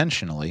that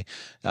intentionally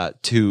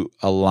to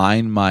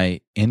align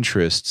my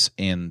interests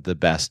in the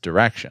best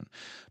direction.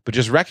 But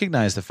just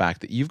recognize the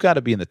fact that you've got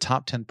to be in the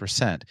top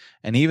 10%.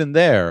 And even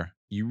there,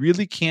 you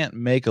really can't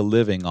make a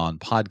living on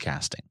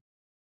podcasting.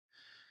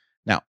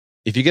 Now,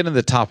 if you get into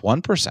the top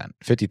 1%,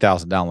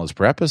 50,000 downloads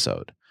per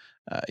episode,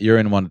 you're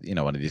in one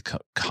of these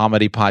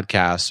comedy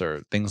podcasts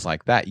or things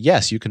like that.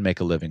 Yes, you can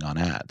make a living on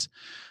ads.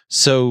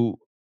 So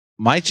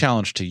my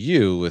challenge to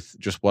you with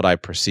just what I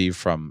perceive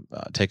from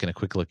taking a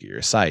quick look at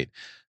your site,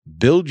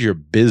 build your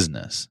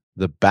business,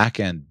 the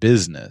back-end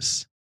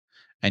business,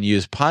 and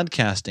use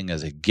podcasting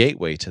as a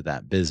gateway to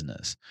that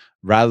business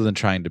rather than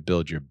trying to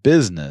build your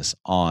business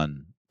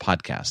on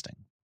podcasting.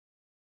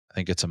 I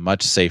think it's a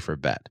much safer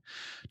bet.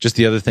 Just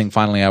the other thing,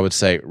 finally, I would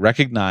say,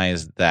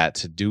 recognize that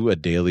to do a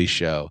daily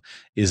show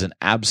is an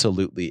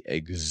absolutely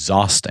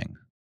exhausting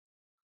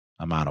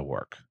amount of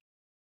work.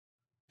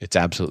 It's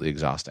absolutely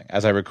exhausting.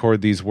 As I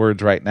record these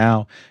words right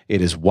now,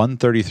 it is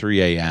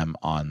 1:33 a.m.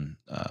 on,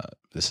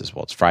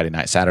 it's Friday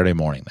night, Saturday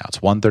morning now. It's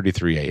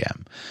 1:33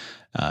 a.m.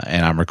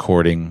 And I'm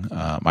recording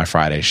my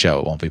Friday show.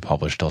 It won't be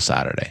published till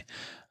Saturday.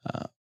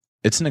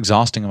 it's an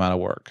exhausting amount of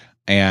work.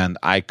 And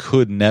I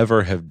could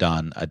never have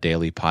done a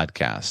daily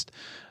podcast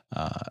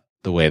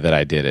the way that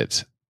I did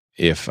it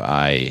if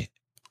I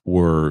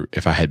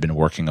had been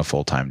working a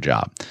full-time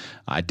job.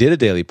 I did a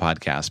daily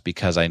podcast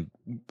because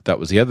that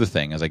was the other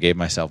thing, is I gave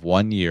myself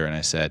 1 year and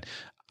I said,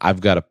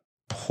 I've got to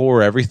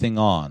pour everything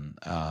on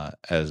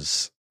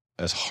as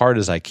hard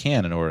as I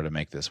can in order to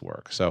make this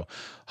work. So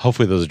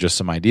hopefully those are just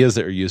some ideas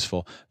that are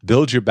useful.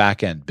 Build your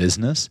back-end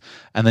business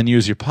and then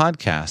use your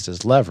podcast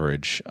as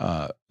leverage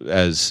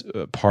as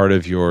part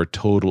of your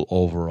total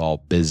overall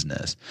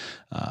business.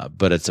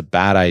 But it's a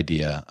bad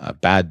idea, a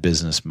bad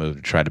business move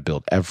to try to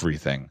build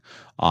everything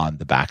on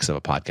the backs of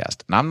a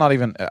podcast.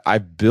 And I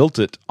built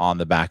it on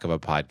the back of a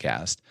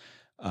podcast,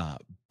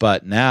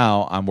 but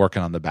now I'm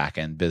working on the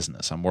back-end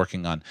business. I'm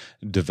working on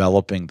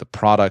developing the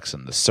products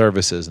and the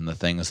services and the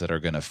things that are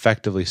going to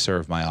effectively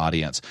serve my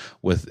audience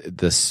with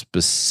the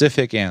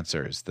specific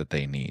answers that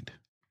they need.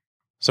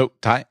 So,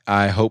 Ty,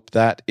 I hope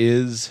that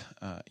is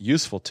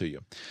useful to you.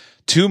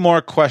 2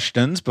 more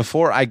questions.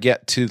 Before I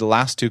get to the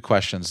last 2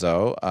 questions,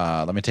 though,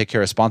 let me take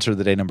care of sponsor of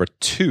the day number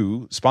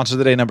 2. Sponsor of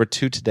the day number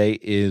 2 today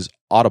is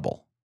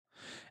Audible.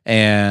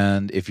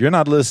 And if you're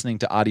not listening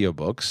to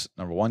audiobooks,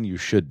 number 1, you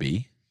should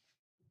be.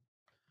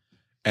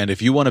 And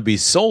if you want to be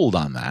sold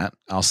on that,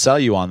 I'll sell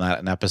you on that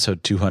in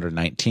episode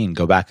 219.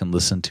 Go back and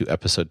listen to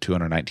episode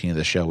 219 of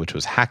the show, which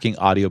was Hacking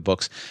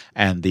Audiobooks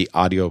and the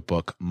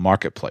Audiobook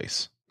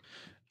Marketplace.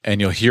 And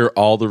you'll hear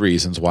all the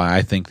reasons why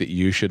I think that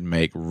you should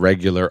make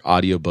regular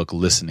audiobook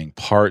listening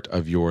part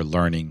of your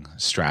learning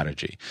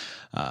strategy.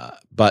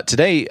 But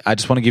today, I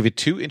just want to give you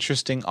 2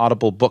 interesting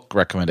Audible book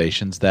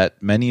recommendations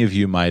that many of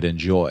you might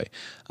enjoy.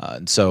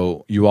 And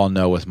so you all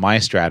know with my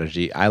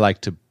strategy, I like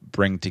to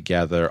bring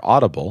together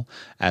Audible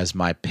as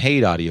my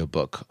paid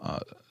audiobook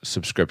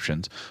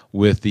subscriptions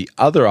with the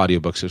other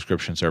audiobook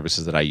subscription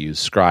services that I use,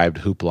 Scribd,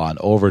 Hoopla, and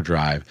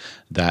Overdrive,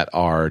 that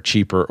are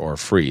cheaper or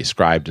free.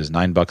 Scribd is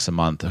 $9 a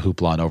month.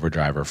 Hoopla and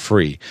Overdrive are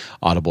free.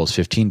 Audible is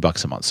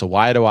 $15 a month. So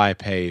why do I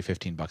pay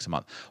 $15 a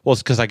month? Well,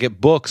 it's because I get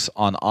books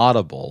on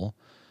Audible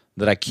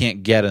that I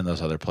can't get in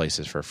those other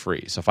places for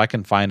free. So if I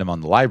can find them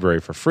on the library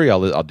for free,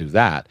 I'll do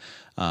that.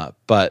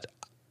 But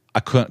I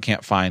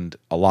can't find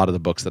a lot of the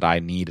books that I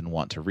need and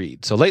want to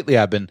read. So lately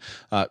I've been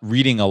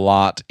reading a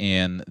lot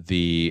in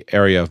the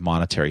area of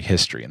monetary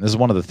history. And this is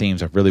one of the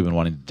themes I've really been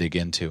wanting to dig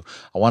into.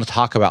 I want to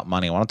talk about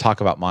money. I want to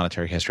talk about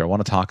monetary history. I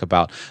want to talk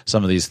about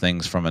some of these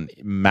things from a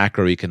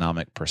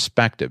macroeconomic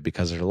perspective,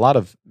 because there's a lot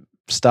of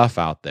stuff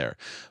out there.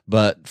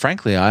 But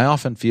frankly, I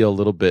often feel a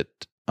little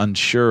bit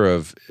unsure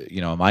of,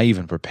 am I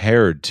even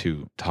prepared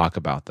to talk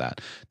about that?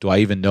 Do I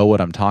even know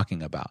what I'm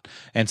talking about?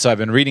 And so I've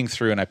been reading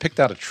through, and I picked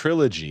out a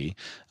trilogy,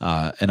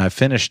 and I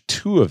finished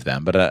 2 of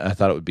them, but I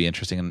thought it would be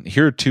interesting. And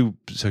here are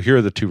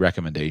the 2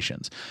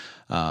 recommendations.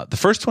 The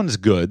first one is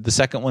good. The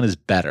second one is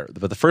better.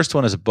 But the first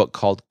one is a book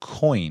called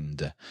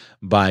Coined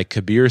by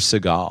Kabir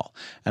Segal.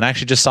 And I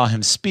actually just saw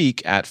him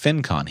speak at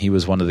FinCon. He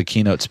was one of the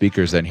keynote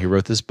speakers there, and he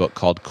wrote this book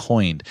called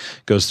Coined.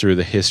 Goes through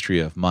the history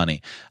of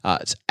money.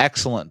 It's an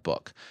excellent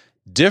book.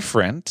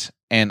 Different,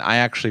 and I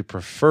actually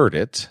preferred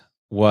it,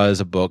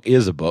 is a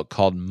book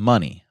called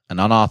Money, an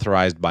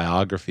unauthorized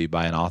biography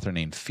by an author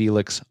named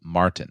Felix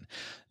Martin.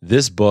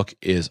 This book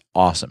is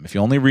awesome. If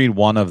you only read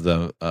one of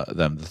them,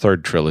 the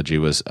third trilogy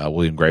was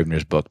William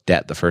Gravener's book,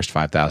 Debt, the First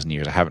 5,000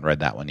 Years. I haven't read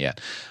that one yet.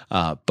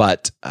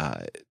 But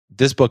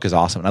this book is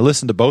awesome. And I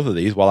listened to both of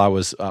these while I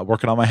was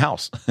working on my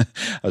house.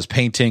 I was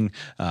painting,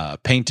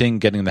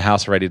 getting the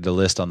house ready to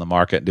list on the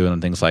market,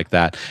 doing things like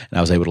that. And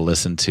I was able to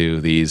listen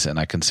to these, and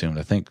I consumed,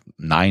 I think,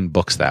 9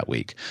 books that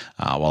week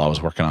while I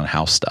was working on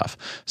house stuff.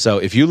 So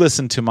if you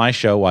listen to my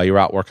show while you're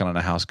out working on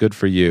a house, good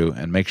for you.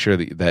 And make sure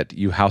that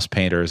you house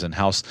painters and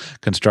house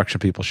construction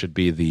people should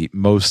be the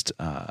most,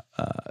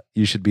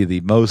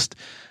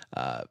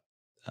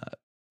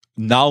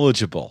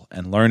 knowledgeable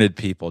and learned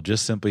people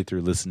just simply through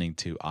listening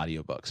to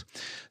audiobooks.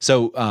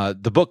 So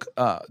the book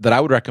that I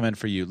would recommend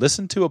for you,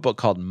 listen to a book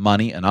called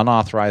Money, an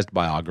unauthorized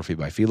biography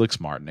by Felix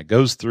Martin. It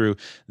goes through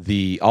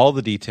all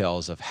the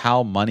details of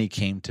how money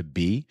came to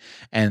be,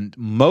 and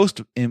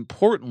most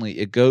importantly,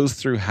 it goes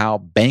through how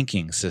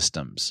banking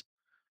systems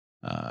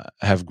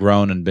have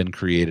grown and been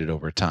created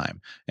over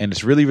time. And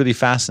it's really, really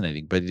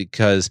fascinating, but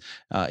because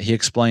he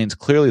explains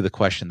clearly the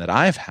question that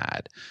I've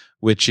had,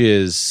 which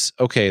is,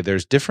 okay,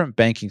 there's different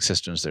banking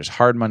systems. There's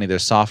hard money,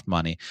 there's soft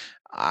money.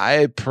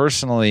 I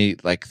personally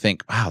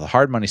think, wow, the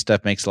hard money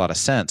stuff makes a lot of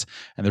sense.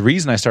 And the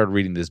reason I started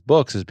reading these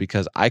books is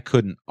because I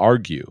couldn't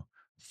argue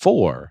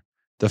for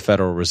the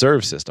Federal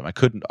Reserve System. I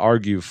couldn't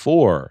argue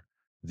for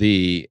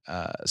the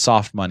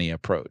soft money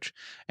approach.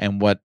 And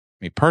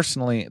me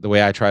personally, the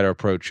way I try to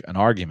approach an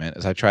argument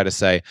is I try to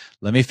say,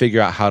 let me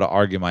figure out how to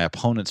argue my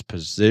opponent's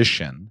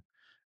position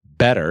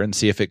better and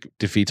see if it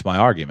defeats my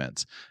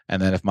arguments.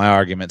 And then if my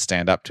arguments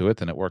stand up to it,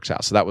 then it works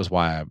out. So that was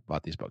why I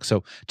bought these books.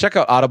 So check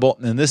out Audible.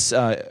 And this,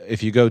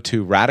 if you go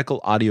to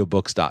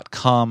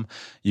radicalaudiobooks.com,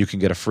 you can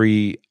get a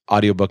free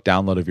audiobook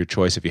download of your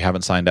choice. If you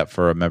haven't signed up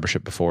for a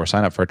membership before,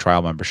 sign up for a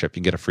trial membership.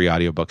 You can get a free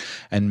audiobook,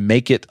 and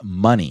Make It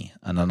Money,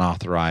 an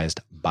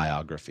unauthorized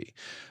biography.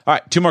 All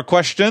right, 2 more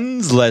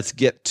questions. Let's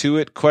get to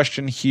it.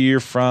 Question here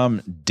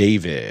from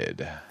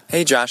David.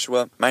 Hey,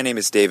 Joshua. My name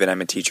is David.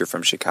 I'm a teacher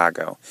from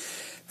Chicago.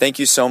 Thank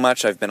you so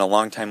much. I've been a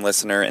long-time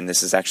listener, and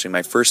this is actually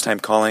my first time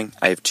calling.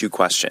 I have 2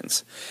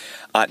 questions.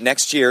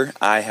 Next year,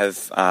 I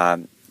have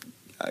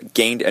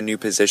gained a new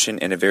position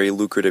in a very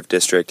lucrative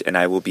district, and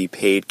I will be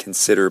paid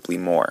considerably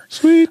more.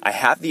 Sweet. I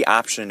have the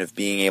option of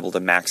being able to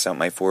max out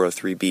my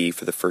 403B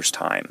for the first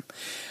time.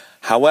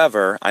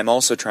 However, I'm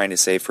also trying to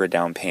save for a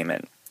down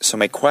payment. So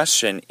my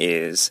question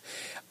is,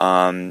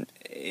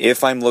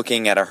 if I'm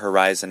looking at a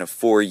horizon of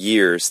 4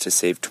 years to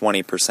save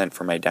 20%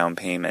 for my down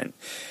payment,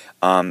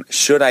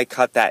 should I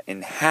cut that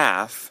in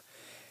half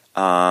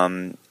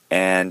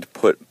and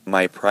put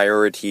my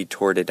priority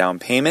toward a down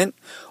payment?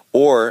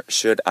 Or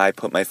should I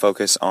put my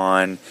focus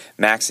on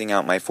maxing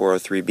out my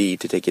 403B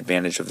to take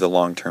advantage of the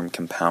long-term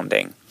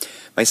compounding?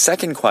 My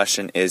second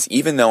question is,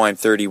 even though I'm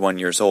 31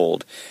 years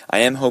old, I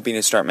am hoping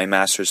to start my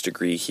master's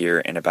degree here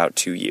in about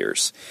 2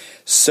 years.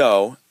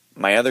 So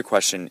my other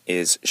question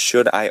is,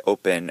 should I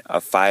open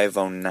a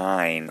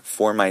 509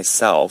 for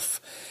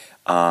myself,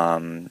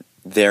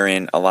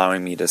 therein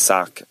allowing me to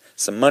sock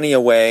some money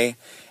away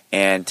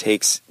and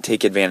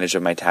take advantage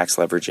of my tax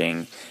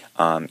leveraging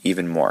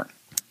even more?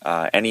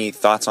 Any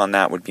thoughts on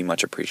that would be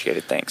much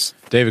appreciated. Thanks.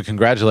 David,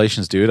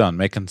 congratulations, dude, on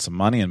making some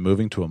money and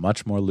moving to a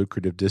much more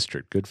lucrative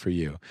district. Good for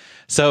you.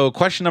 So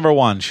question number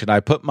 1, should I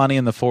put money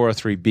in the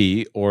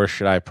 403B or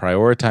should I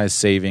prioritize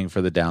saving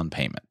for the down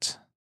payment?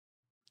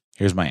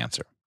 Here's my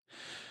answer.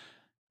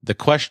 The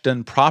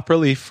question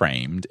properly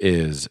framed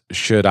is,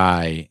 should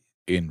I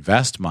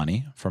invest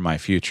money for my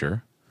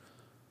future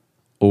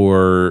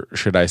or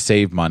should I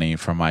save money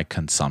for my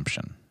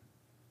consumption?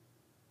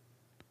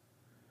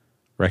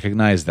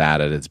 Recognize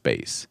that at its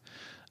base.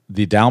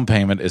 The down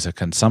payment is a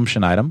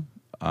consumption item.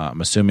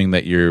 I'm assuming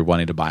that you're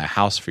wanting to buy a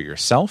house for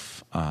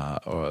yourself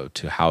or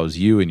to house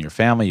you and your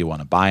family. You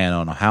want to buy and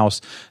own a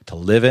house to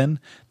live in.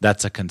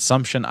 That's a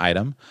consumption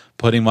item.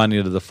 Putting money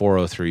into the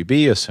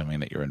 403B,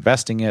 assuming that you're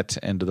investing it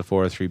into the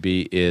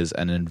 403B, is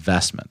an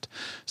investment.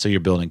 So you're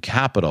building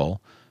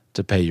capital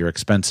to pay your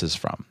expenses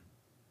from.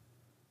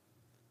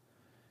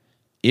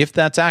 If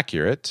that's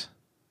accurate,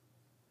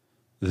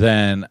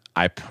 then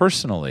I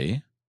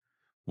personally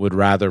would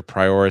rather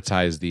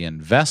prioritize the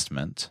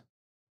investment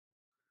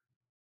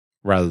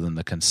rather than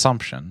the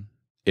consumption.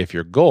 If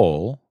your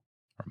goal,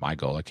 or my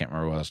goal, I can't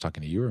remember whether I was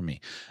talking to you or me,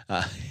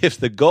 if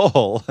the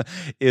goal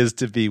is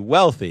to be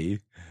wealthy,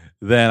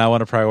 then I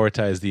want to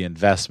prioritize the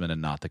investment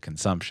and not the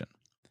consumption.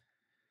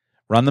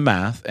 Run the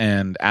math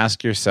and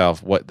ask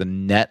yourself what the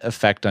net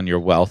effect on your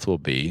wealth will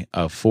be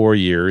of 4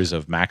 years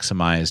of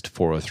maximized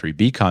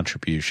 403B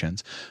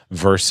contributions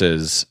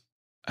versus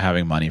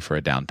having money for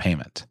a down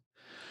payment.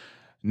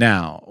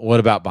 Now, what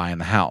about buying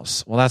the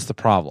house? Well, that's the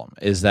problem,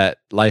 is that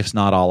life's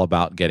not all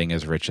about getting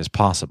as rich as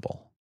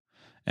possible.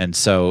 And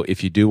so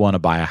if you do want to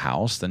buy a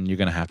house, then you're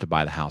going to have to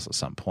buy the house at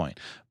some point.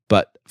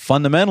 But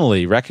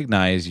fundamentally,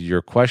 recognize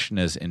your question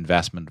is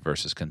investment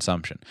versus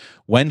consumption.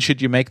 When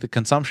should you make the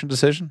consumption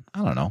decision?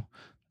 I don't know.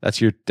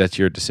 That's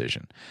your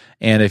decision.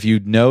 And if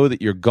you know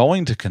that you're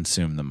going to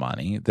consume the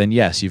money, then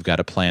yes, you've got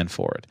a plan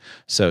for it.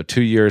 So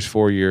 2 years,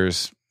 4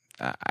 years,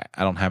 I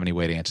don't have any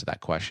way to answer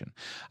that question.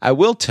 I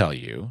will tell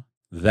you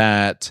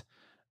that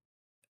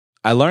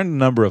I learned a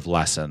number of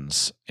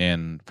lessons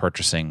in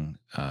purchasing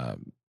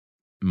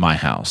my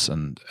house,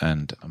 and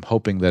I'm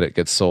hoping that it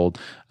gets sold.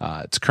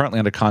 It's currently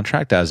under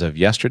contract. As of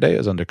yesterday, it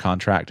was under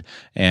contract,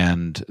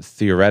 and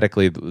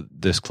theoretically,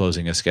 this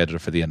closing is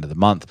scheduled for the end of the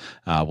month.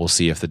 We'll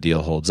see if the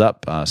deal holds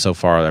up. So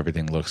far,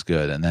 everything looks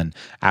good, and then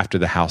after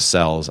the house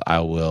sells,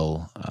 I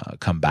will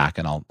come back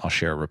and I'll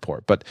share a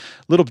report. But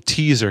little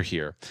teaser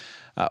here.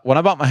 When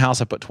I bought my house,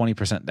 I put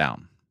 20%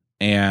 down.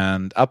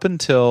 And up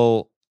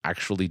until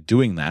actually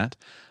doing that,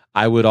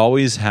 I would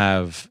always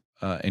have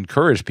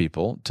encouraged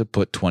people to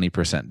put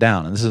 20%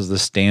 down. And this is the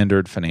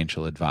standard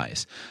financial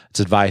advice. It's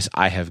advice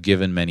I have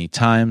given many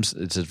times.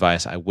 It's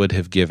advice I would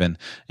have given,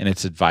 and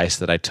it's advice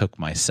that I took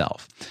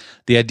myself.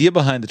 The idea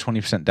behind the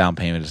 20% down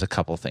payment is a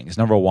couple of things.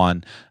 Number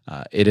one,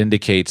 it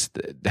indicates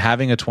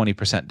having a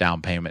 20%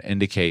 down payment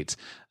indicates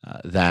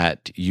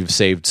that you've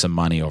saved some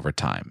money over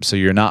time. So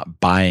you're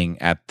not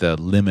buying at the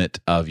limit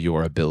of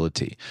your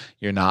ability.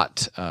 You're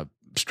not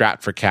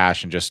strapped for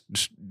cash and just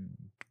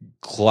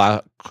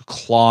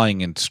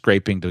clawing and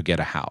scraping to get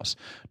a house.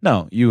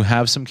 No, you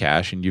have some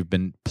cash and you've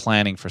been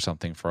planning for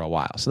something for a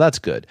while. So that's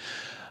good.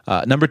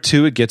 Number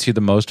two, it gets you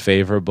the most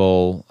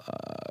favorable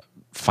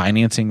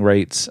financing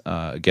rates.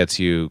 It gets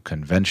you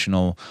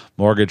conventional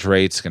mortgage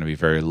rates, going to be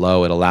very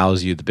low. It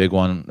allows you, the big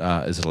one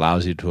is it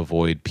allows you to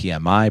avoid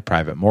PMI,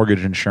 private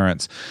mortgage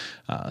insurance.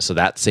 So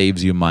that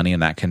saves you money,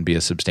 and that can be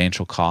a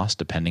substantial cost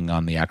depending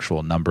on the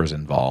actual numbers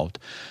involved.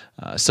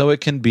 So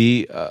it can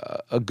be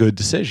a good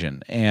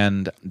decision.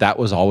 And that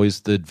was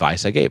always the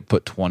advice I gave.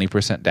 Put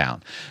 20%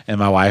 down. And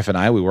my wife and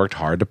I, we worked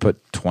hard to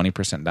put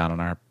 20% down on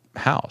our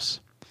house.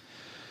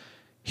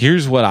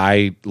 Here's what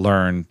I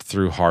learned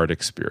through hard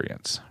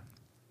experience.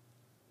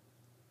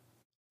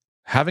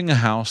 Having a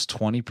house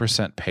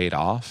 20% paid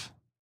off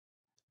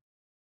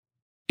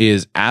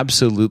is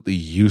absolutely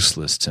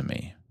useless to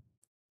me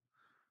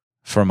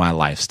for my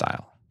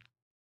lifestyle.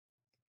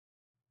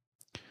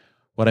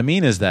 What I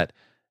mean is that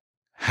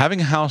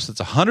having a house that's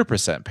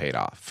 100% paid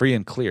off, free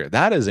and clear,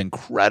 that is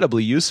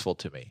incredibly useful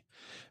to me.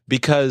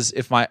 Because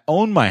if I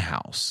own my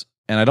house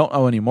and I don't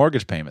owe any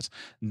mortgage payments,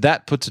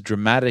 that puts a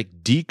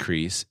dramatic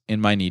decrease in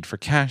my need for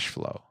cash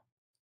flow.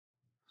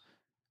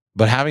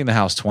 But having the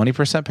house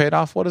 20% paid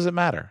off, what does it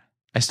matter?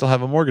 I still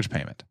have a mortgage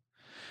payment.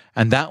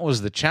 And that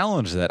was the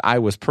challenge that I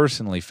was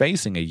personally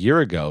facing a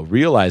year ago,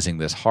 realizing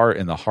this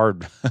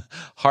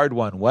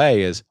hard-won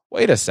way is,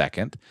 wait a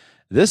second,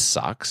 this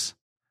sucks.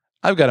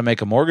 I've got to make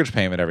a mortgage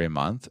payment every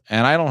month,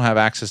 and I don't have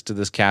access to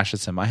this cash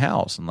that's in my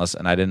house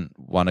and I didn't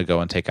want to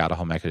go and take out a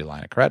home equity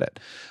line of credit.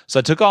 So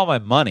I took all my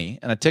money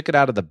and I took it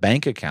out of the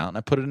bank account and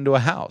I put it into a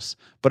house,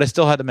 but I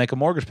still had to make a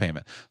mortgage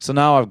payment. So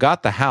now I've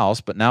got the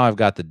house, but now I've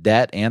got the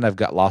debt and I've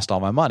lost all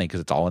my money because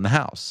it's all in the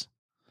house.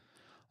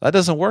 That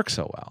doesn't work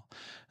so well.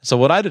 So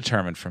what I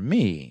determined for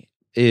me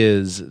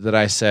is that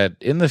I said,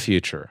 in the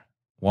future,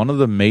 one of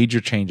the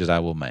major changes I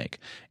will make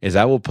is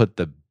I will put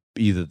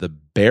either the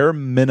bare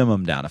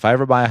minimum down. If I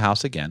ever buy a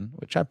house again,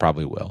 which I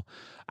probably will,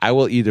 I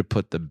will either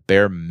put the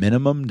bare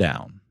minimum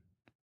down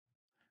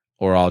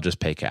or I'll just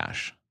pay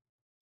cash.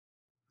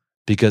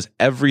 Because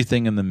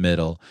everything in the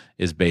middle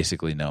is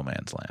basically no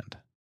man's land.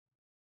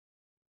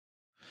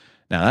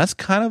 Now, that's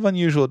kind of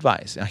unusual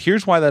advice. Now,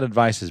 here's why that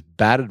advice is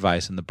bad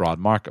advice in the broad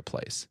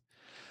marketplace.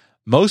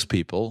 Most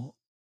people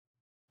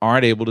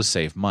aren't able to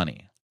save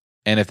money.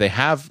 And if they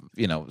have,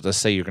 let's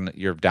say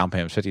your down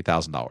payment is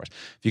 $50,000.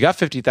 If you got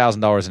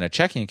 $50,000 in a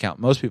checking account,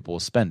 most people will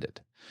spend it.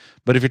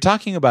 But if you're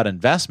talking about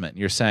investment,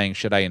 you're saying,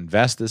 should I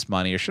invest this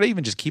money or should I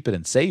even just keep it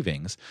in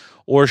savings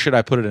or should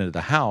I put it into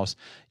the house?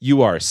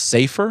 You are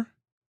safer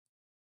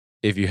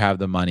if you have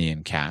the money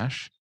in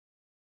cash.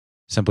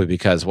 Simply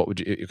because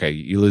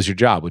you lose your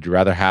job. Would you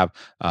rather have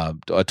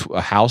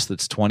a house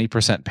that's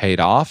 20% paid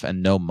off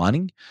and no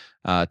money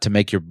to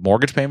make your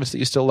mortgage payments that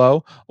you still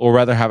owe, or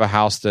rather have a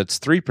house that's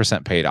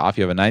 3% paid off,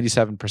 you have a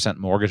 97%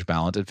 mortgage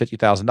balance and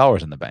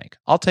 $50,000 in the bank?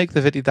 I'll take the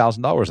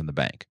 $50,000 in the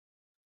bank.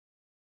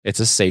 It's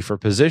a safer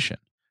position.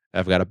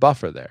 I've got a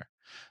buffer there.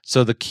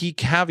 So the key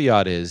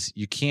caveat is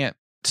you can't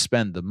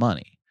spend the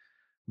money.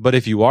 But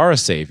if you are a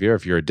savior,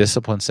 if you're a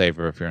disciplined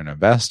saver, if you're an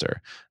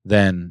investor,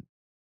 then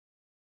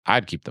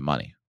I'd keep the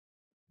money.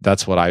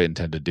 That's what I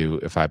intend to do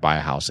if I buy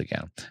a house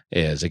again.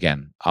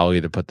 I'll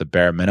either put the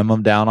bare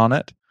minimum down on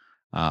it,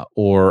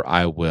 or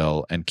I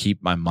will and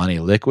keep my money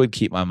liquid,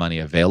 keep my money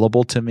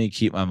available to me,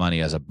 keep my money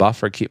as a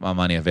buffer, keep my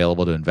money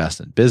available to invest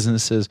in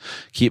businesses,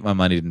 keep my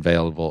money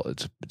available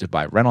to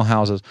buy rental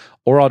houses,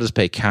 or I'll just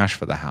pay cash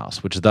for the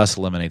house, which thus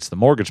eliminates the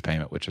mortgage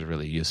payment, which is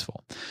really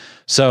useful.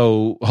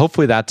 So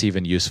hopefully that's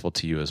even useful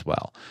to you as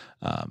well.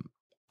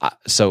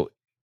 So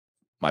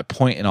my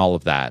point in all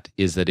of that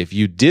is that if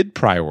you did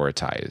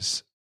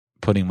prioritize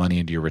putting money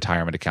into your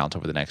retirement account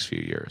over the next few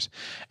years,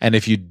 and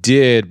if you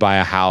did buy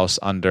a house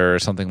under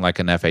something like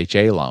an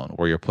FHA loan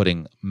where you're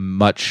putting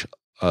much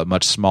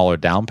smaller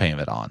down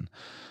payment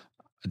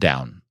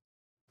down,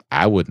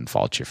 I wouldn't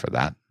fault you for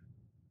that.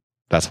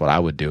 That's what I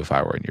would do if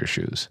I were in your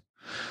shoes.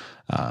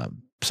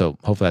 So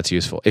hopefully that's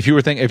useful. If you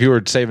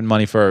were saving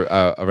money for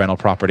a rental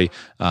property,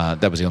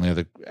 that was the only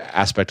other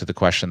aspect of the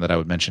question that I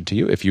would mention to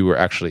you. If you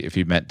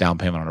meant down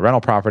payment on a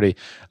rental property,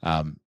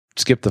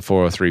 skip the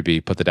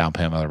 403B, put the down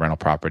payment on the rental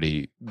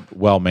property.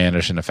 Well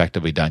managed and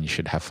effectively done, you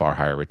should have far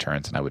higher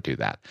returns, and I would do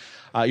that.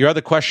 Your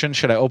other question,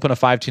 should I open a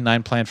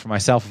 529 plan for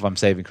myself if I'm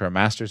saving for a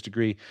master's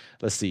degree?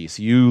 Let's see.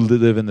 So you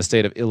live in the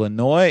state of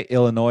Illinois.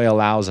 Illinois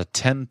allows a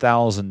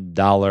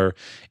 $10,000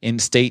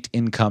 in-state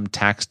income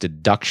tax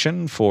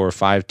deduction for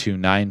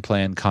 529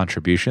 plan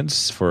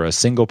contributions for a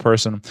single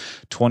person,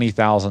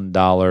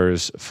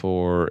 $20,000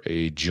 for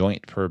a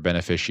joint per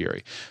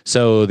beneficiary.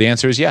 So the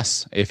answer is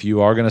yes. If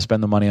you are going to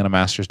spend the money on a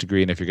master's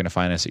degree and if you're going to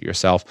finance it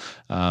yourself,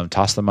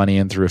 toss the money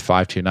in through a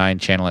 529,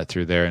 channel it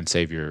through there, and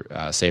save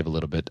a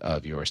little bit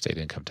of your state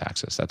income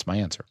taxes. That's my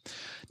answer.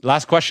 The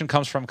last question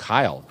comes from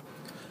Kyle.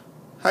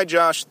 Hi,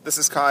 Josh. This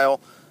is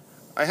Kyle.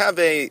 I have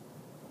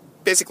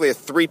basically a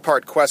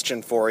three-part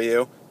question for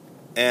you,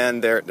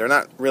 and they're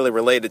not really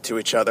related to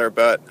each other,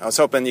 but I was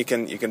hoping you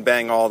can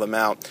bang all of them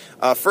out.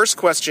 First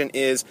question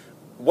is,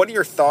 what are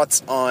your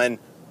thoughts on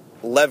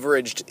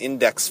leveraged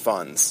index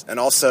funds and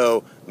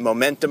also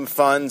momentum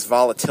funds,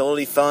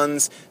 volatility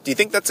funds? Do you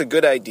think that's a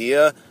good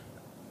idea?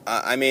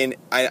 I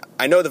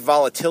know the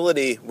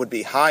volatility would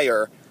be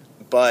higher,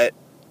 but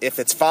if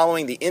it's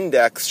following the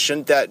index,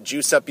 shouldn't that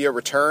juice up your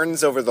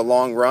returns over the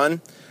long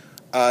run?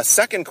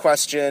 Second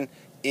question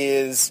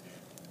is,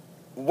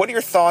 what are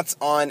your thoughts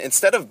on,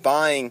 instead of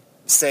buying,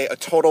 say, a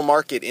total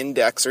market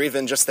index or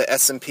even just the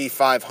S&P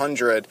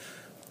 500,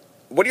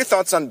 what are your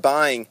thoughts on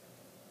buying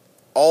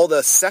all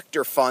the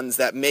sector funds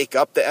that make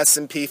up the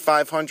S&P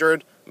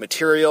 500,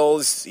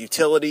 materials,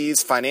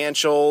 utilities,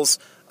 financials,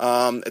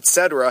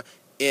 etc.,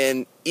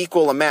 in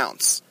equal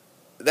amounts?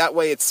 that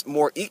way it's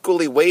more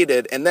equally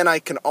weighted, and then I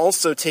can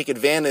also take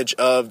advantage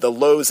of the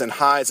lows and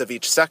highs of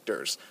each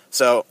sectors.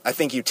 So I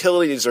think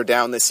utilities are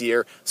down this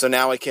year, so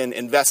now I can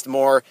invest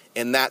more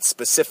in that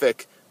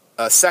specific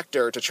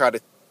sector to try to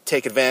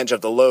take advantage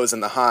of the lows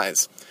and the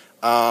highs.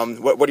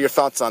 What are your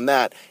thoughts on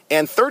that?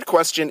 And third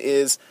question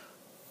is,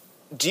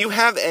 do you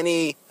have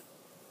any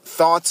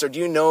thoughts or do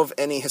you know of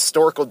any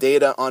historical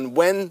data on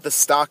when the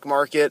stock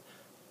market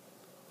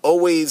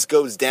always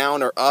goes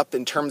down or up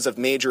in terms of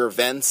major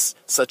events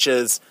such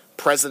as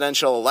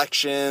presidential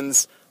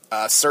elections,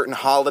 certain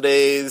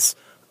holidays,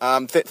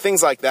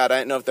 things like that? I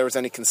don't know if there was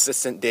any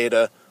consistent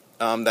data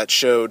that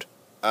showed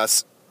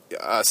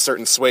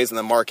certain sways in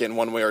the market in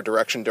one way or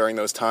direction during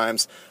those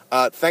times.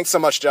 Thanks so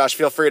much, Josh.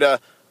 Feel free to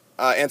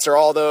answer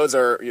all those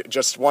or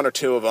just one or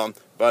two of them,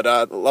 but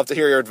love to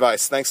hear your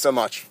advice. Thanks so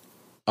much.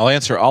 I'll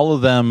answer all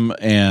of them,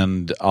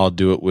 and I'll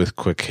do it with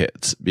quick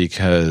hits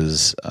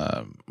because,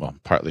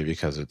 partly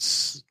because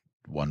it's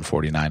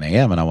 1:49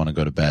 a.m. and I want to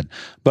go to bed,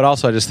 but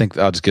also I just think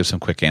I'll just give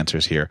some quick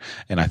answers here,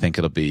 and I think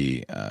it'll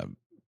be,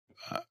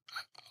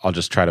 I'll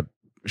just try to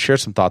share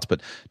some thoughts,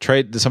 but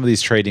some of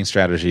these trading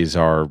strategies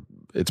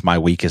it's my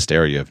weakest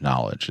area of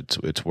knowledge.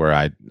 It's where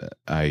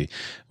I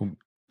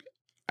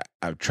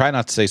try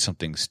not to say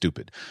something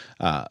stupid.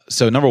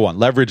 So number one,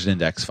 leveraged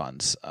index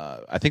funds.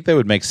 I think they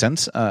would make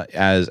sense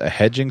as a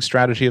hedging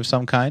strategy of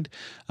some kind.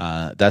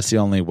 That's the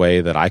only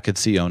way that I could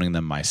see owning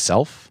them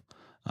myself.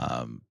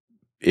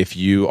 If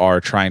you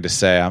are trying to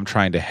say, I'm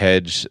trying to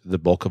hedge the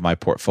bulk of my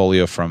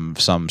portfolio from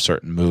some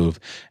certain move,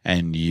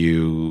 and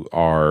you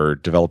are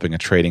developing a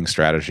trading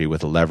strategy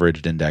with a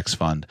leveraged index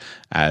fund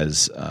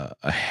as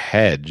a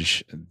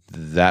hedge,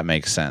 that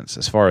makes sense.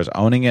 As far as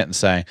owning it and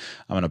saying,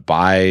 I'm going to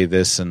buy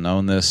this and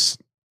own this,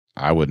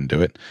 I wouldn't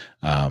do it.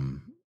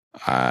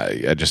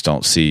 I just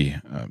don't see...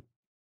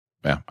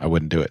 I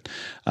wouldn't do it.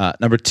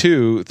 Number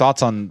two,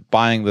 thoughts on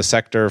buying the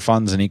sector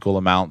funds in equal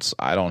amounts.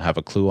 I don't have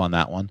a clue on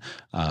that one.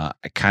 I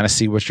kind of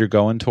see what you're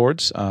going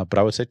towards, but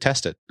I would say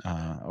test it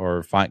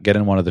or get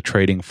in one of the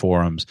trading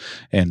forums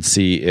and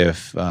see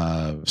if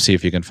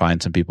you can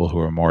find some people who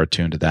are more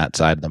attuned to that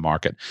side of the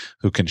market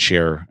who can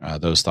share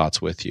those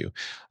thoughts with you.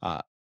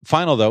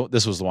 Final, though,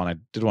 this was the one I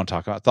did want to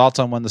talk about. Thoughts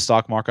on when the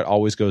stock market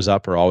always goes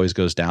up or always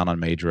goes down on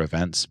major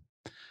events.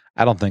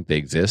 I don't think they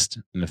exist.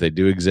 And if they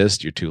do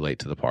exist, you're too late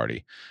to the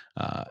party.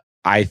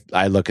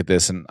 I look at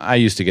this and I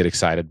used to get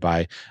excited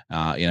by,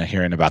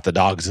 hearing about the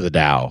dogs of the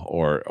Dow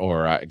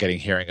or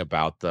hearing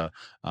about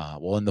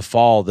in the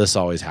fall, this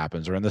always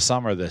happens, or in the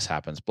summer, this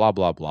happens, blah,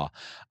 blah, blah.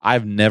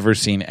 I've never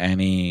seen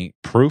any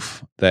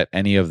proof that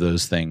any of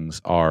those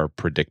things are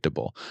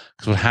predictable.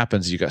 Because what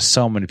happens is you got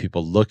so many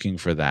people looking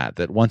for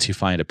that once you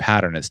find a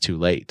pattern, it's too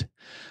late.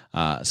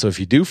 So if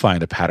you do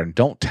find a pattern,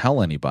 don't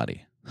tell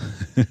anybody.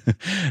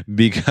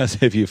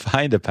 Because if you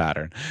find a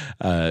pattern,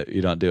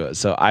 you don't do it.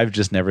 So I've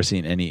just never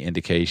seen any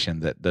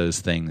indication that those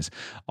things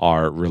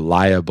are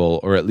reliable,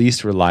 or at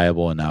least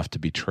reliable enough to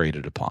be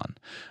traded upon.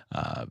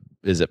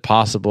 Is it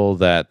possible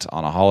that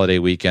on a holiday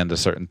weekend a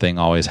certain thing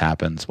always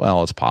happens?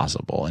 Well, it's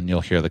possible, and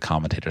you'll hear the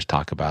commentators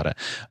talk about it.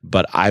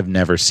 But I've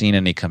never seen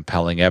any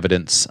compelling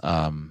evidence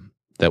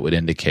that would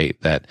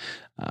indicate that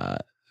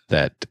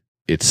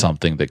it's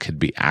something that could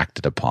be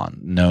acted upon,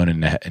 known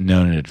in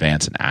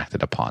advance and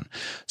acted upon.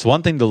 It's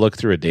one thing to look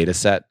through a data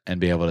set and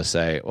be able to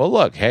say, well,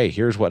 look, hey,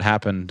 here's what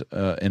happened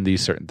in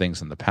these certain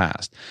things in the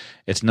past.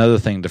 It's another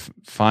thing to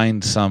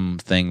find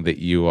something that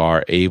you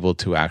are able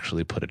to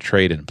actually put a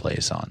trade in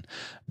place on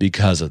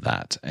because of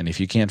that. And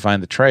if you can't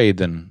find the trade,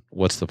 then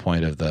what's the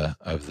point of the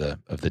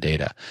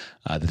data?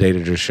 The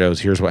data just shows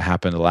here's what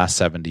happened the last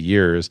 70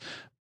 years,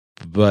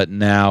 but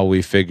now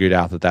we figured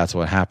out that that's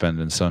what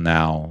happened, and so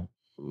now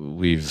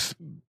we've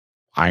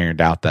ironed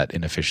out that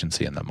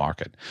inefficiency in the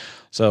market.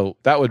 So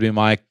that would be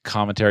my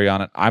commentary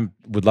on it. I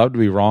would love to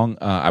be wrong.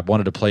 I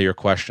wanted to play your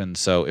question.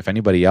 So if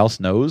anybody else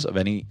knows of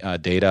any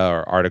data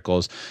or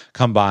articles,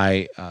 come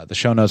by the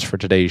show notes for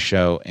today's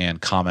show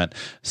and comment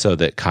so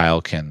that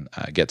Kyle can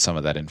get some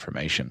of that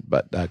information.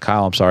 But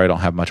Kyle, I'm sorry I don't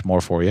have much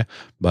more for you,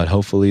 but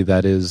hopefully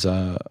it's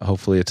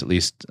at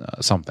least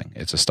something.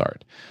 It's a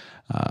start.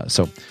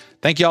 So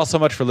thank you all so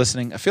much for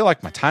listening. I feel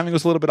like my timing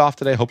was a little bit off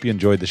today. Hope you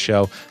enjoyed the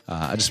show.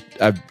 I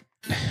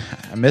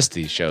missed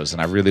these shows,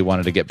 and I really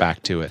wanted to get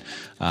back to it.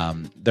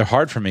 They're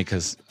hard for me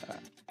because,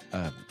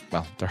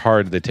 they're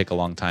hard. They take a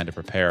long time to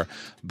prepare,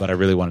 but I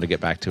really wanted to get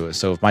back to it.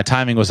 So if my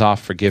timing was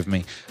off, forgive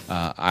me.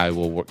 I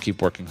will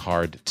keep working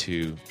hard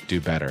to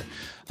do better.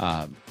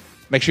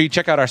 Make sure you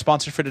check out our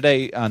sponsor for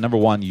today. Number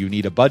one, you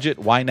need a budget.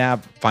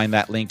 YNAB. Find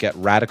that link at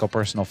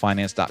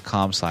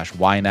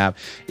radicalpersonalfinance.com/YNAB.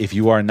 If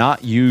you are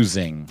not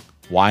using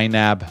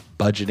YNAB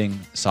budgeting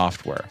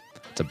software,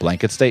 it's a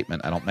blanket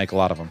statement. I don't make a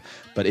lot of them.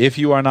 But if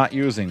you are not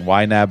using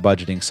YNAB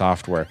budgeting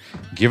software,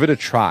 give it a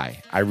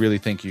try. I really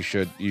think you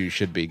should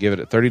be. Give it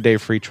a 30-day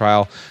free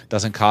trial.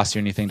 Doesn't cost you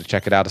anything to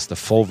check it out. It's the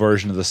full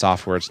version of the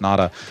software. It's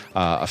not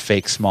a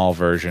fake small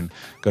version.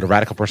 Go to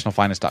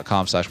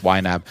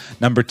radicalpersonalfinance.com/YNAB.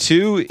 Number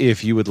 2,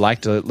 if you would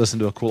like to listen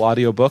to a cool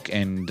audiobook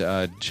and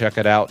check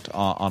it out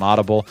on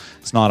Audible,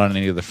 it's not on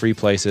any of the free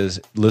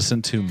places.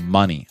 Listen to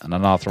Money, an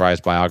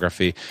unauthorized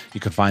biography. You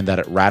can find that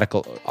at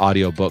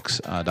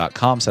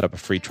radicalaudiobooks.com. Set up a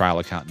free trial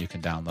account and you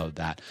can download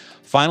that.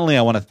 Finally,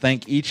 I want to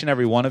thank each and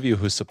every one of you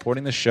who's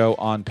supporting the show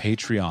on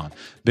Patreon.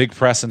 Big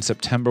press in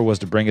September was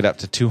to bring it up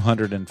to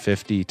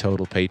 250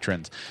 total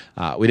patrons.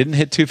 We didn't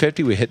hit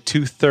 250, we hit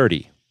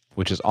 230,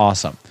 which is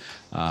awesome.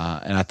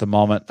 And at the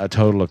moment, a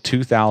total of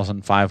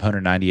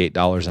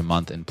 $2,598 a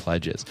month in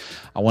pledges.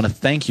 I want to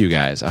thank you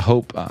guys. I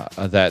hope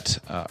that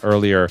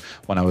earlier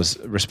when I was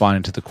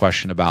responding to the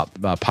question about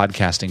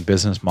podcasting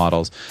business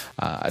models,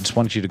 I just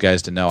wanted you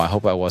guys to know, I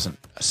hope I wasn't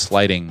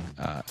slighting.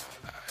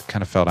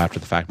 Kind of felt after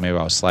the fact maybe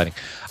I was sliding.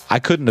 I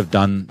couldn't have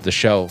done the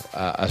show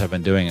as I've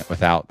been doing it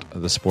without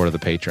the support of the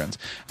patrons.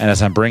 And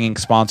as I'm bringing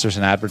sponsors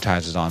and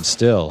advertisers on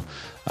still,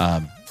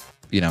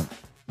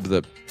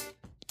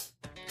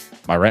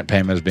 my rent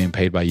payment is being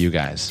paid by you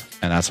guys.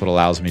 And that's what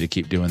allows me to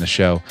keep doing the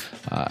show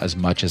as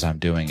much as I'm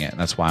doing it. And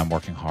that's why I'm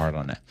working hard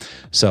on it.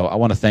 So I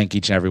want to thank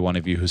each and every one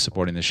of you who's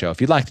supporting the show.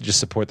 If you'd like to just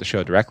support the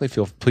show directly,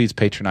 please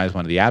patronize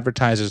one of the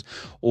advertisers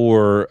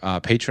or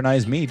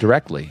patronize me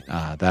directly.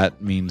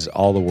 That means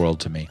all the world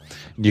to me.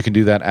 And you can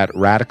do that at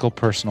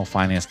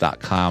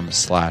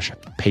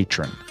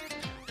radicalpersonalfinance.com/patron.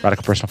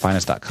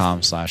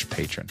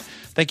 radicalpersonalfinance.com/patron.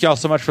 Thank you all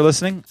so much for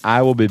listening.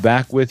 I will be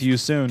back with you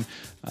soon.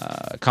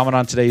 Comment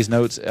on today's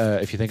notes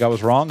if you think I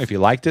was wrong. If you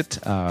liked it,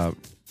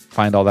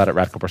 find all that at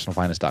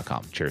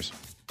radicalpersonalfinance.com. Cheers.